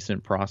a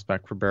decent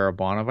prospect for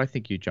Barabanov, I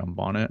think you jump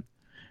on it.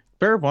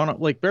 Barabanov,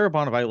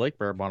 I like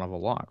Barabanov a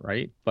lot,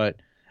 right?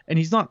 And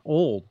he's not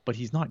old, but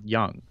he's not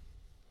young,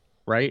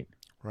 right?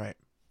 Right.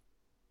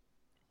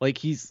 Like,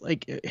 he's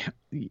like,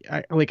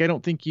 I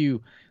don't think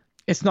you.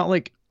 It's not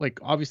like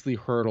obviously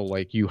Hurdle,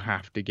 like, you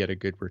have to get a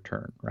good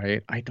return,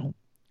 right? I don't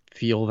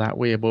feel that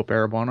way about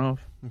Barabanov.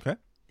 Okay.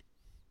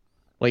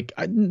 Like,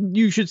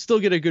 you should still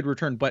get a good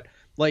return, but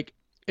like,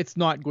 it's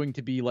not going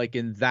to be like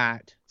in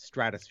that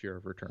stratosphere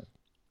of return.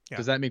 Yeah.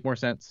 Does that make more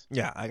sense?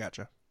 Yeah, I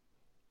gotcha.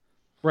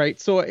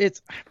 Right. So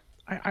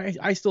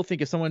I still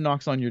think if someone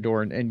knocks on your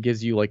door and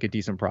gives you like a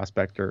decent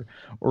prospect or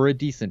a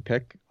decent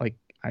pick, like,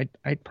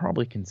 I'd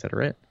probably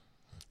consider it.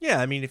 Yeah,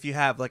 I mean, if you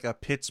have like a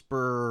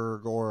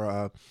Pittsburgh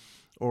or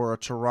a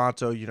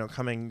Toronto, you know,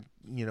 coming,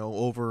 you know,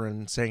 over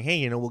and saying, hey,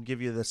 you know, we'll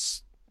give you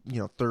this, you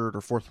know, third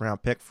or fourth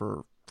round pick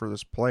for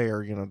this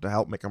player, you know, to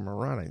help make him a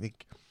run, I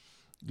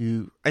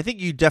think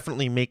you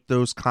definitely make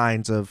those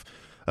kinds of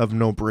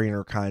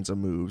no-brainer kinds of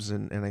moves,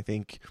 and I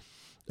think,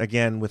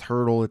 again, with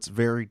Hurdle, it's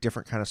very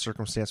different kind of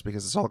circumstance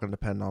because it's all going to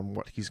depend on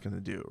what he's going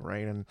to do,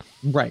 right? And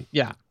right,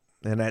 yeah,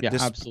 and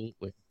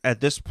absolutely.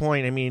 At this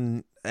point, I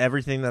mean,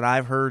 everything that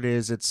I've heard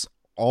is it's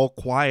all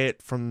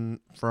quiet from.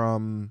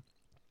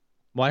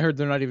 Well, I heard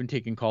they're not even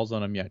taking calls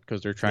on him yet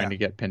because they're trying to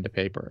get pen to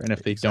paper. And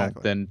if they don't,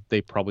 then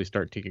they probably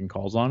start taking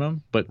calls on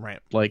him. But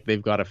like,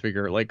 they've got to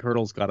figure, like,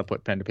 Hurdle's got to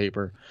put pen to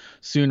paper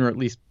soon, or at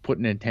least put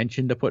an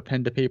intention to put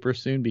pen to paper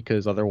soon,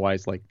 because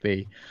otherwise, like,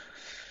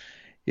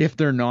 if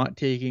they're not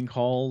taking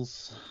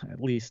calls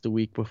at least a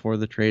week before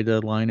the trade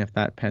deadline, if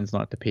that pen's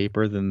not to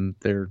paper, then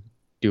they're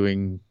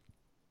doing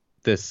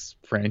this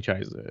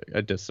franchise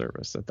a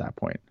disservice at that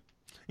point.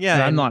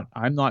 Yeah. And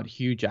I'm not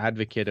huge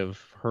advocate of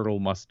Hurdle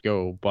must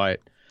go,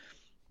 but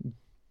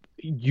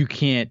you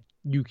can't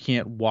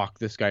walk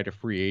this guy to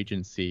free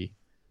agency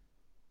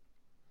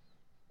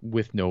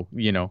with no,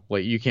 you know,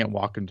 like, you can't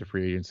walk him to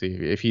free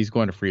agency. If he's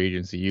going to free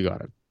agency, you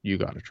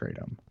gotta trade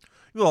him.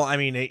 Well, I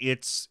mean,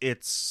 it's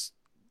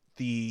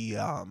the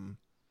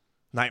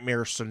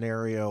nightmare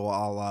scenario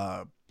a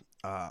la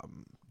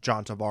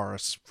John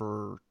Tavares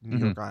for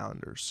New York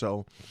Islanders.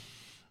 So,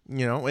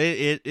 you know,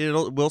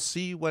 we'll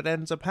see what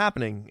ends up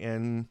happening.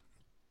 And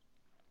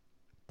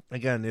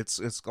again, it's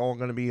all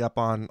going to be up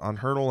on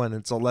Hurdle, and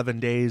it's 11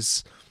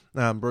 days.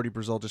 Brody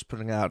Brazil just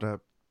putting out a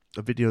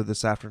video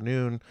this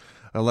afternoon.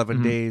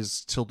 11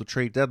 days till the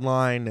trade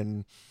deadline,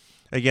 and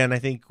again, I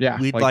think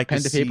we'd like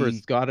pen to see. Paper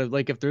see. Got to,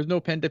 like, if there's no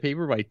pen to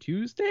paper by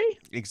Tuesday,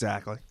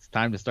 Exactly. It's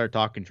time to start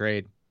talking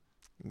trade.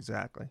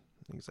 Exactly.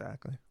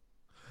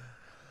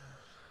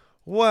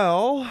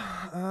 Well,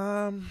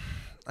 I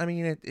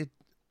mean, it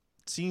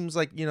seems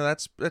like, you know,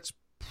 that's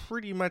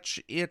pretty much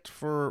it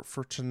for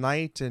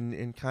tonight,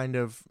 and kind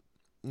of,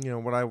 you know,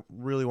 what I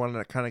really wanted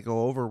to kind of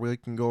go over. We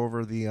can go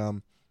over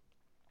the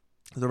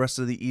rest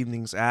of the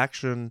evening's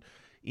action,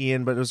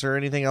 Ian, but is there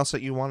anything else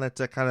that you wanted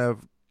to kind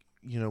of,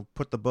 you know,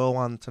 put the bow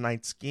on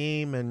tonight's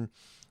game, and,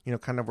 you know,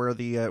 kind of where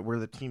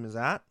the team is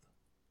at?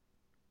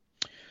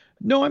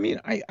 No, I mean,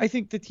 I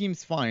think the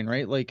team's fine,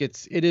 right? Like,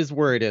 it is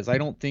where it is. I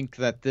don't think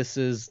that this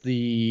is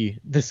the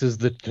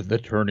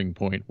turning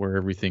point where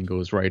everything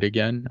goes right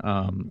again.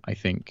 I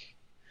think,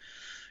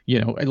 you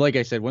know, like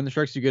I said, when the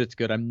Sharks do good, it's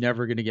good. I'm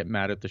never going to get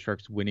mad at the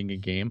Sharks winning a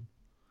game.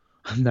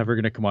 I'm never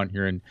going to come on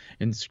here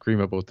and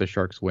scream about the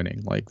Sharks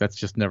winning. Like, that's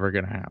just never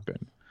going to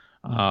happen.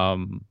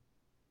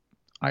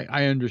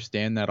 I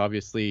understand that,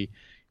 obviously,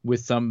 with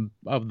some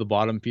of the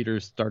bottom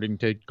feeders starting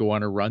to go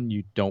on a run,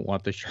 you don't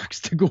want the Sharks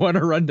to go on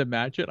a run to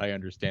match it. I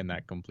understand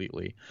that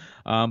completely.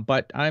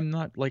 But I'm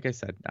not, like I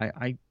said,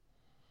 I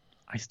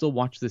still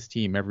watch this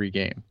team every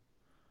game.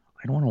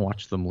 I don't want to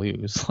watch them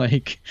lose.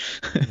 Like,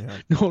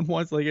 no one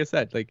wants, like I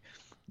said, like,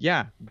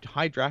 yeah,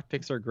 high draft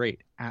picks are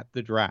great at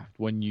the draft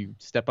when you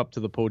step up to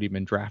the podium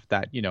and draft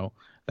that, you know,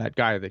 that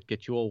guy that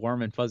gets you all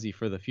warm and fuzzy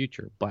for the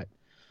future. But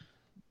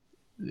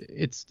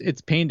it's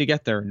pain to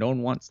get there. No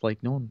one wants, like,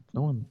 no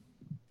one.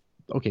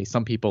 Okay,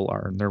 some people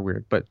are, and they're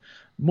weird, but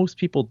most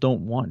people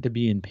don't want to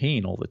be in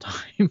pain all the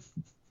time.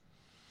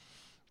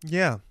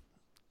 Yeah.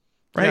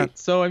 right? Yeah.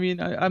 So I mean,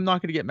 I'm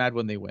not going to get mad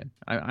when they win.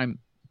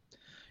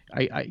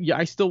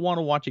 I still want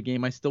to watch a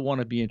game. I still want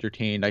to be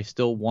entertained. I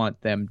still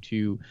want them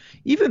to,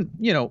 even,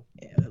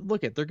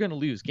 look at, they're going to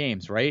lose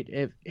games,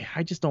 right?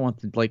 I just don't want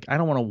to, like, I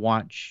don't want to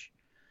watch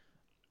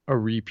a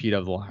repeat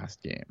of the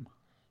last game,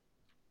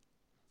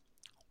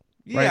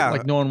 right? Yeah.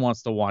 Like, no one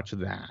wants to watch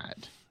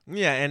that.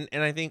 Yeah,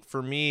 and I think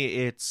for me,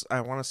 it's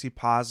I want to see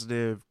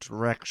positive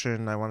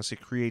direction. I want to see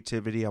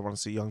creativity. I want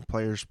to see young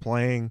players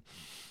playing.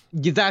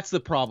 Yeah, that's the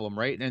problem,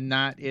 right? And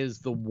that is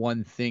the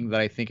one thing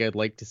that I think I'd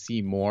like to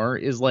see more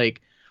is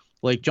like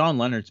John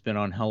Leonard's been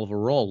on hell of a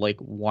roll. Like,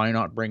 why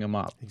not bring him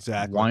up?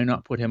 Exactly. Why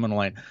not put him on the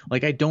line?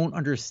 Like, I don't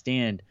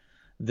understand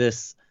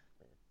this,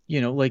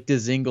 like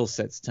Dzingel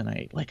sits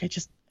tonight. Like,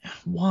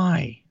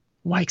 why?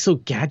 So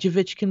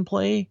Gadjevich can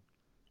play?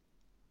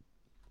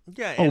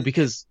 Yeah.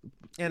 Because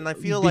I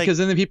feel because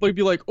then the people would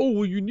be like, oh,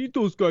 well, you need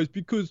those guys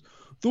because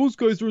those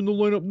guys are in the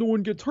lineup. No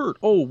one gets hurt.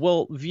 Oh,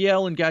 well,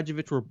 Viel and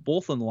Gadjevich were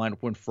both in the lineup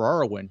when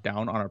Ferrara went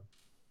down on a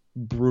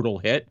brutal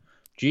hit.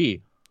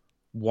 Gee,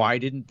 why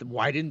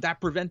didn't that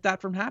prevent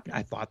that from happening?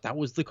 I thought that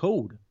was the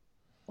code.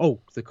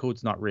 Oh, the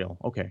code's not real.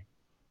 Okay,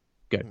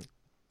 good.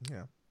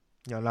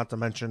 Yeah. Not to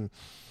mention,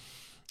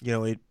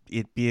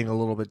 it being a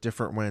little bit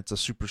different when it's a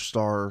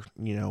superstar,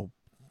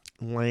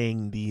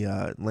 laying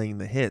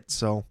the hit.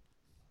 So,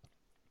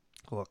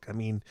 look, I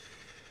mean,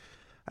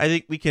 I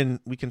think we can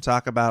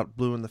talk about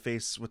blue in the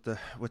face with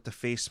the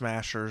face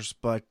smashers,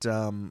 but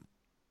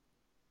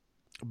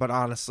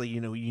honestly,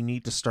 you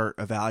need to start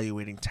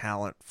evaluating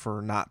talent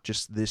for not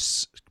just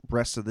this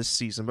rest of this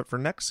season, but for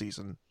next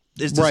season.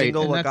 Is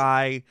Dzingel a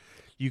guy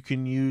you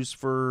can use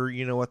for,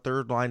 a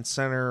third line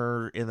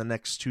center in the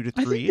next 2 to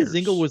 3 years?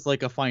 Dzingel was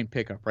like a fine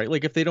pickup, right?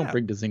 Like, if they don't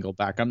bring Dzingel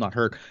back, I'm not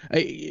hurt.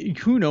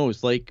 Who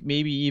knows? Like,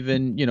 maybe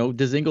even,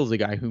 Dzingel's a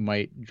guy who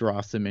might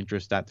draw some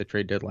interest at the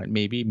trade deadline.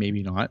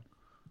 Maybe not.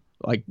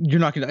 Like, you're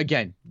not gonna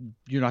get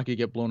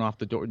blown off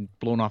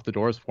the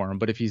doors for him.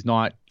 But if he's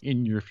not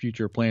in your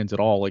future plans at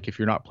all, like if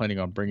you're not planning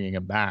on bringing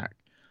him back,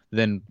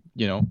 then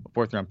a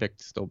fourth round pick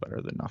is still better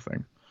than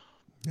nothing.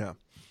 Yeah.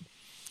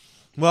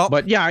 Well,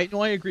 but yeah,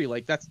 I agree.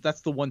 Like,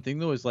 that's the one thing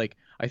though, is like,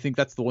 I think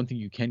that's the one thing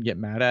you can get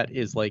mad at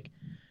is like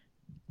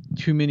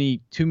too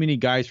many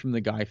guys from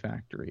the guy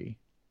factory.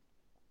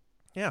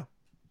 Yeah.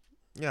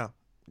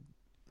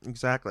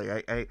 Exactly.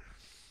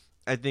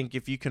 I think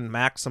if you can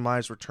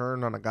maximize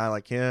return on a guy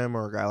like him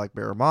or a guy like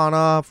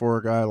Barabanov or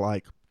a guy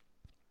like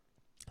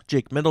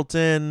Jake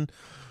Middleton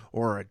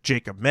or a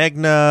Jacob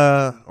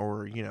Magna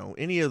or,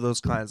 any of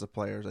those kinds of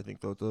players, I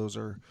think those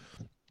are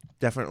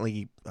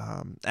definitely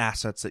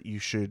assets that you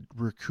should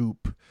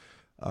recoup,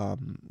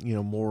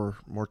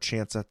 more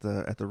chance at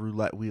the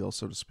roulette wheel,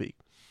 so to speak.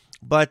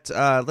 But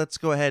let's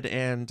go ahead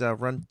and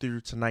run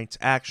through tonight's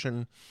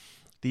action.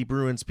 The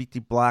Bruins beat the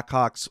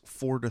Blackhawks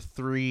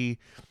 4-3.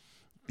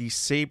 The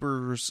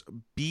Sabres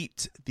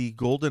beat the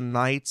Golden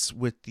Knights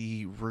with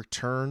the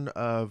return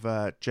of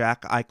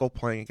Jack Eichel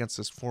playing against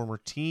his former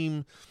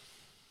team.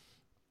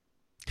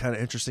 Kind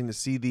of interesting to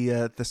see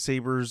the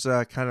Sabres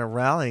kind of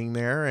rallying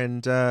there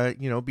and,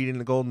 beating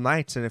the Golden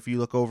Knights. And if you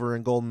look over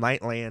in Golden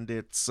Knight land,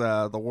 it's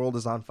the world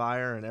is on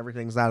fire and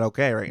everything's not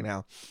okay right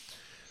now.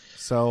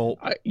 So,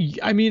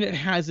 I mean, it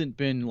hasn't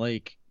been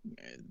like,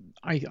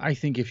 I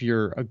think if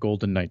you're a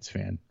Golden Knights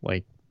fan,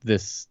 like,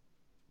 this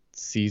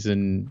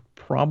season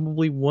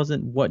probably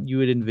wasn't what you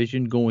had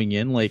envisioned going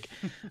in. Like,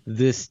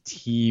 this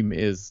team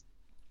is,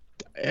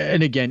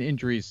 and again,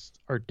 injuries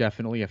are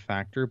definitely a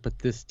factor, but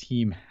this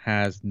team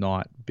has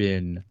not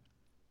been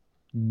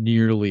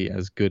nearly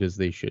as good as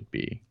they should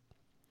be.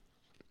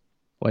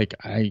 Like,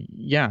 I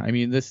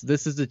mean, this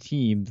is a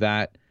team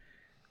that,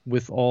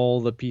 with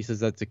all the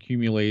pieces that's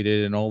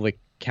accumulated and all the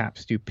cap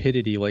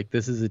stupidity, like,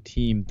 this is a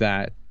team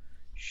that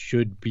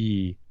should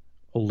be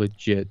a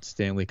legit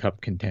Stanley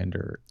Cup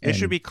contender. It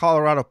should be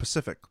Colorado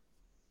Pacific,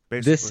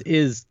 basically.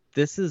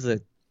 This is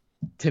a,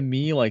 to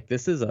me, like,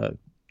 this is a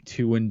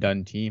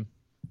 2-and-done team.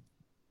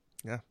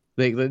 Yeah.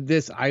 Like,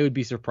 this, I would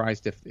be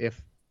surprised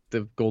if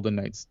the Golden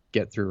Knights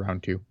get through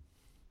round 2.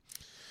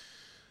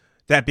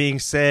 That being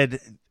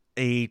said,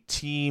 a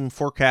team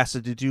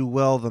forecasted to do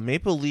well, the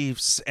Maple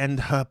Leafs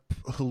end up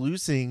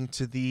losing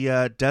to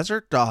the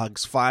Desert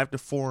Dogs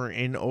 5-4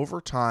 in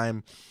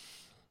overtime.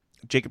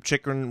 Jacob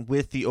Chychrun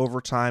with the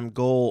overtime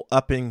goal,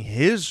 upping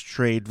his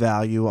trade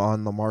value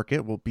on the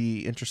market. Will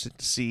be interested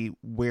to see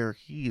where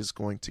he is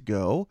going to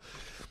go.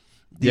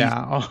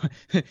 After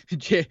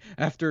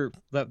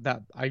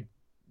that,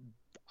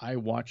 I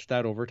watched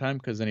that overtime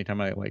because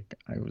anytime I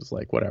was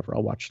like, whatever,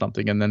 I'll watch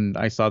something, and then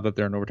I saw that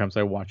they're in overtime, so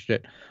I watched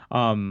it.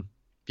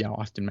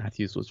 Austin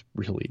Matthews was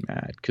really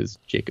mad because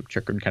Jacob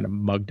Chychrun kind of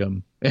mugged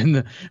him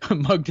in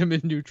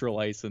neutral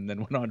ice, and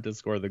then went on to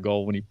score the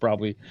goal when he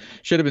probably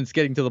should have been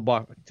skating to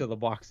the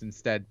box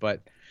instead.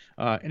 But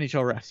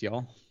NHL refs,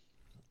 y'all.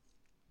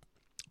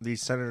 The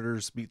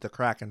Senators beat the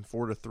Kraken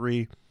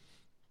 4-3.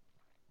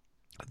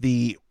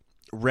 The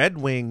Red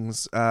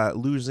Wings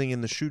losing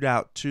in the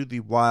shootout to the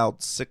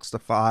Wild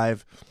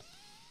 6-5.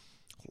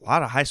 A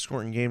lot of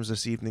high-scoring games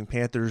this evening.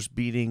 Panthers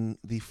beating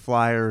the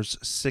Flyers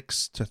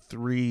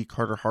 6-3.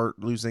 Carter Hart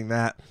losing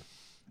that.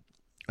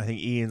 I think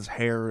Ian's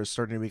hair is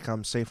starting to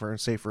become safer and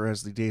safer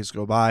as the days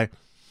go by.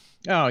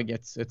 Oh,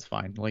 it's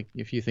fine. Like,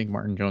 if you think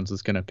Martin Jones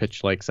is going to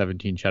pitch like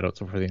 17 shutouts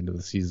before the end of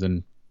the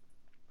season,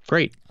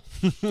 great.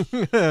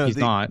 He's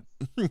not.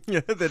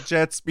 The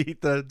Jets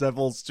beat the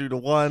Devils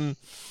 2-1.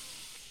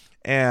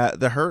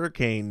 The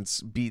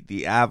Hurricanes beat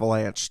the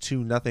Avalanche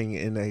 2-0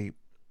 in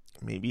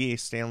maybe a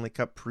Stanley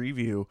Cup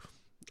preview,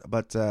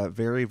 but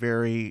very,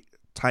 very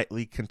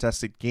tightly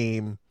contested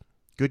game.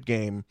 Good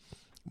game,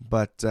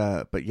 but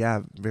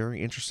yeah,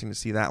 very interesting to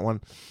see that one.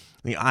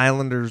 The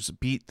Islanders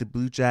beat the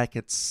Blue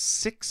Jackets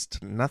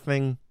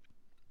 6-0.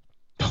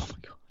 Oh my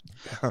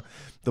god!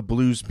 The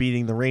Blues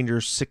beating the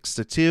Rangers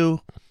 6-2.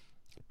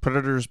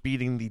 Predators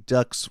beating the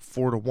Ducks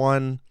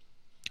 4-1.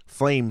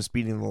 Flames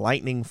beating the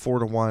Lightning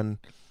 4-1.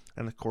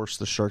 And of course,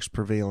 the Sharks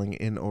prevailing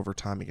in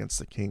overtime against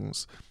the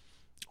Kings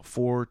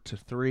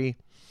 4-3.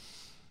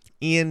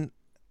 Ian,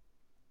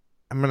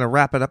 I'm going to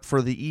wrap it up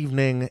for the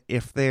evening.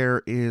 If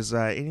there is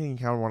anything you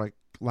kind of want to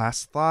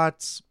last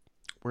thoughts,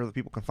 where the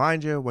people can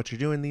find you, what you're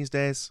doing these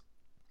days.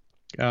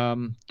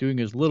 Doing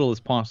as little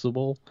as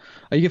possible.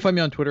 You can find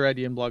me on Twitter at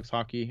Ian Blogs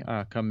Hockey.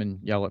 Come and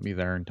yell at me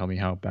there and tell me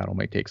how bad all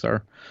my takes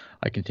are.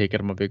 I can take it.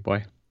 I'm a big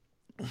boy.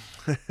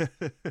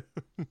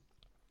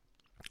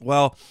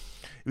 Well,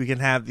 we can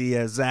have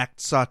the Zach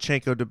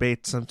Sawchenko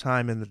debate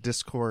sometime in the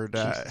Discord.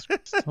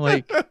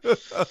 Like,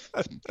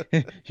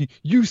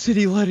 you said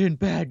he let in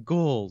bad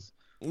goals,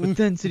 but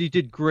then said he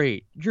did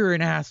great. You're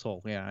an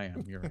asshole. Yeah, I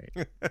am. You're right.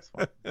 That's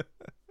fine.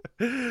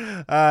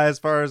 As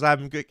far as I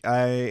am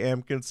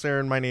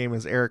concerned, my name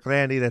is Eric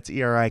Landy. That's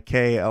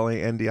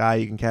ErikLandi.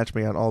 You can catch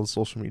me on all the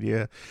social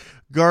media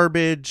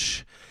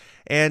garbage.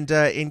 And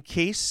in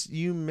case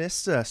you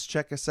missed us,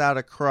 check us out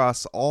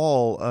across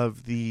all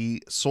of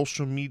the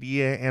social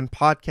media and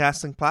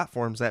podcasting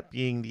platforms, that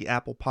being the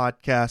Apple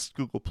Podcast,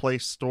 Google Play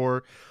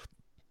Store,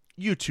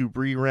 YouTube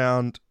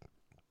Rewind,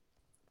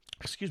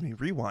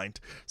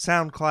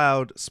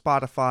 SoundCloud,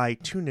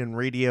 Spotify, TuneIn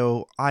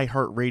Radio,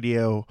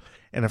 iHeartRadio,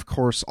 and of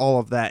course all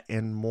of that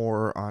and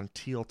more on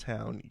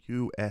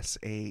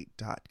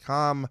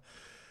tealtownusa.com.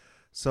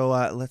 So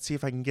let's see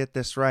if I can get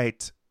this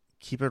right.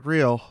 Keep it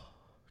real.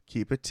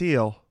 Keep it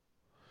teal.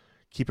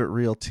 Keep it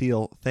real,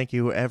 teal. Thank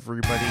you,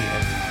 everybody.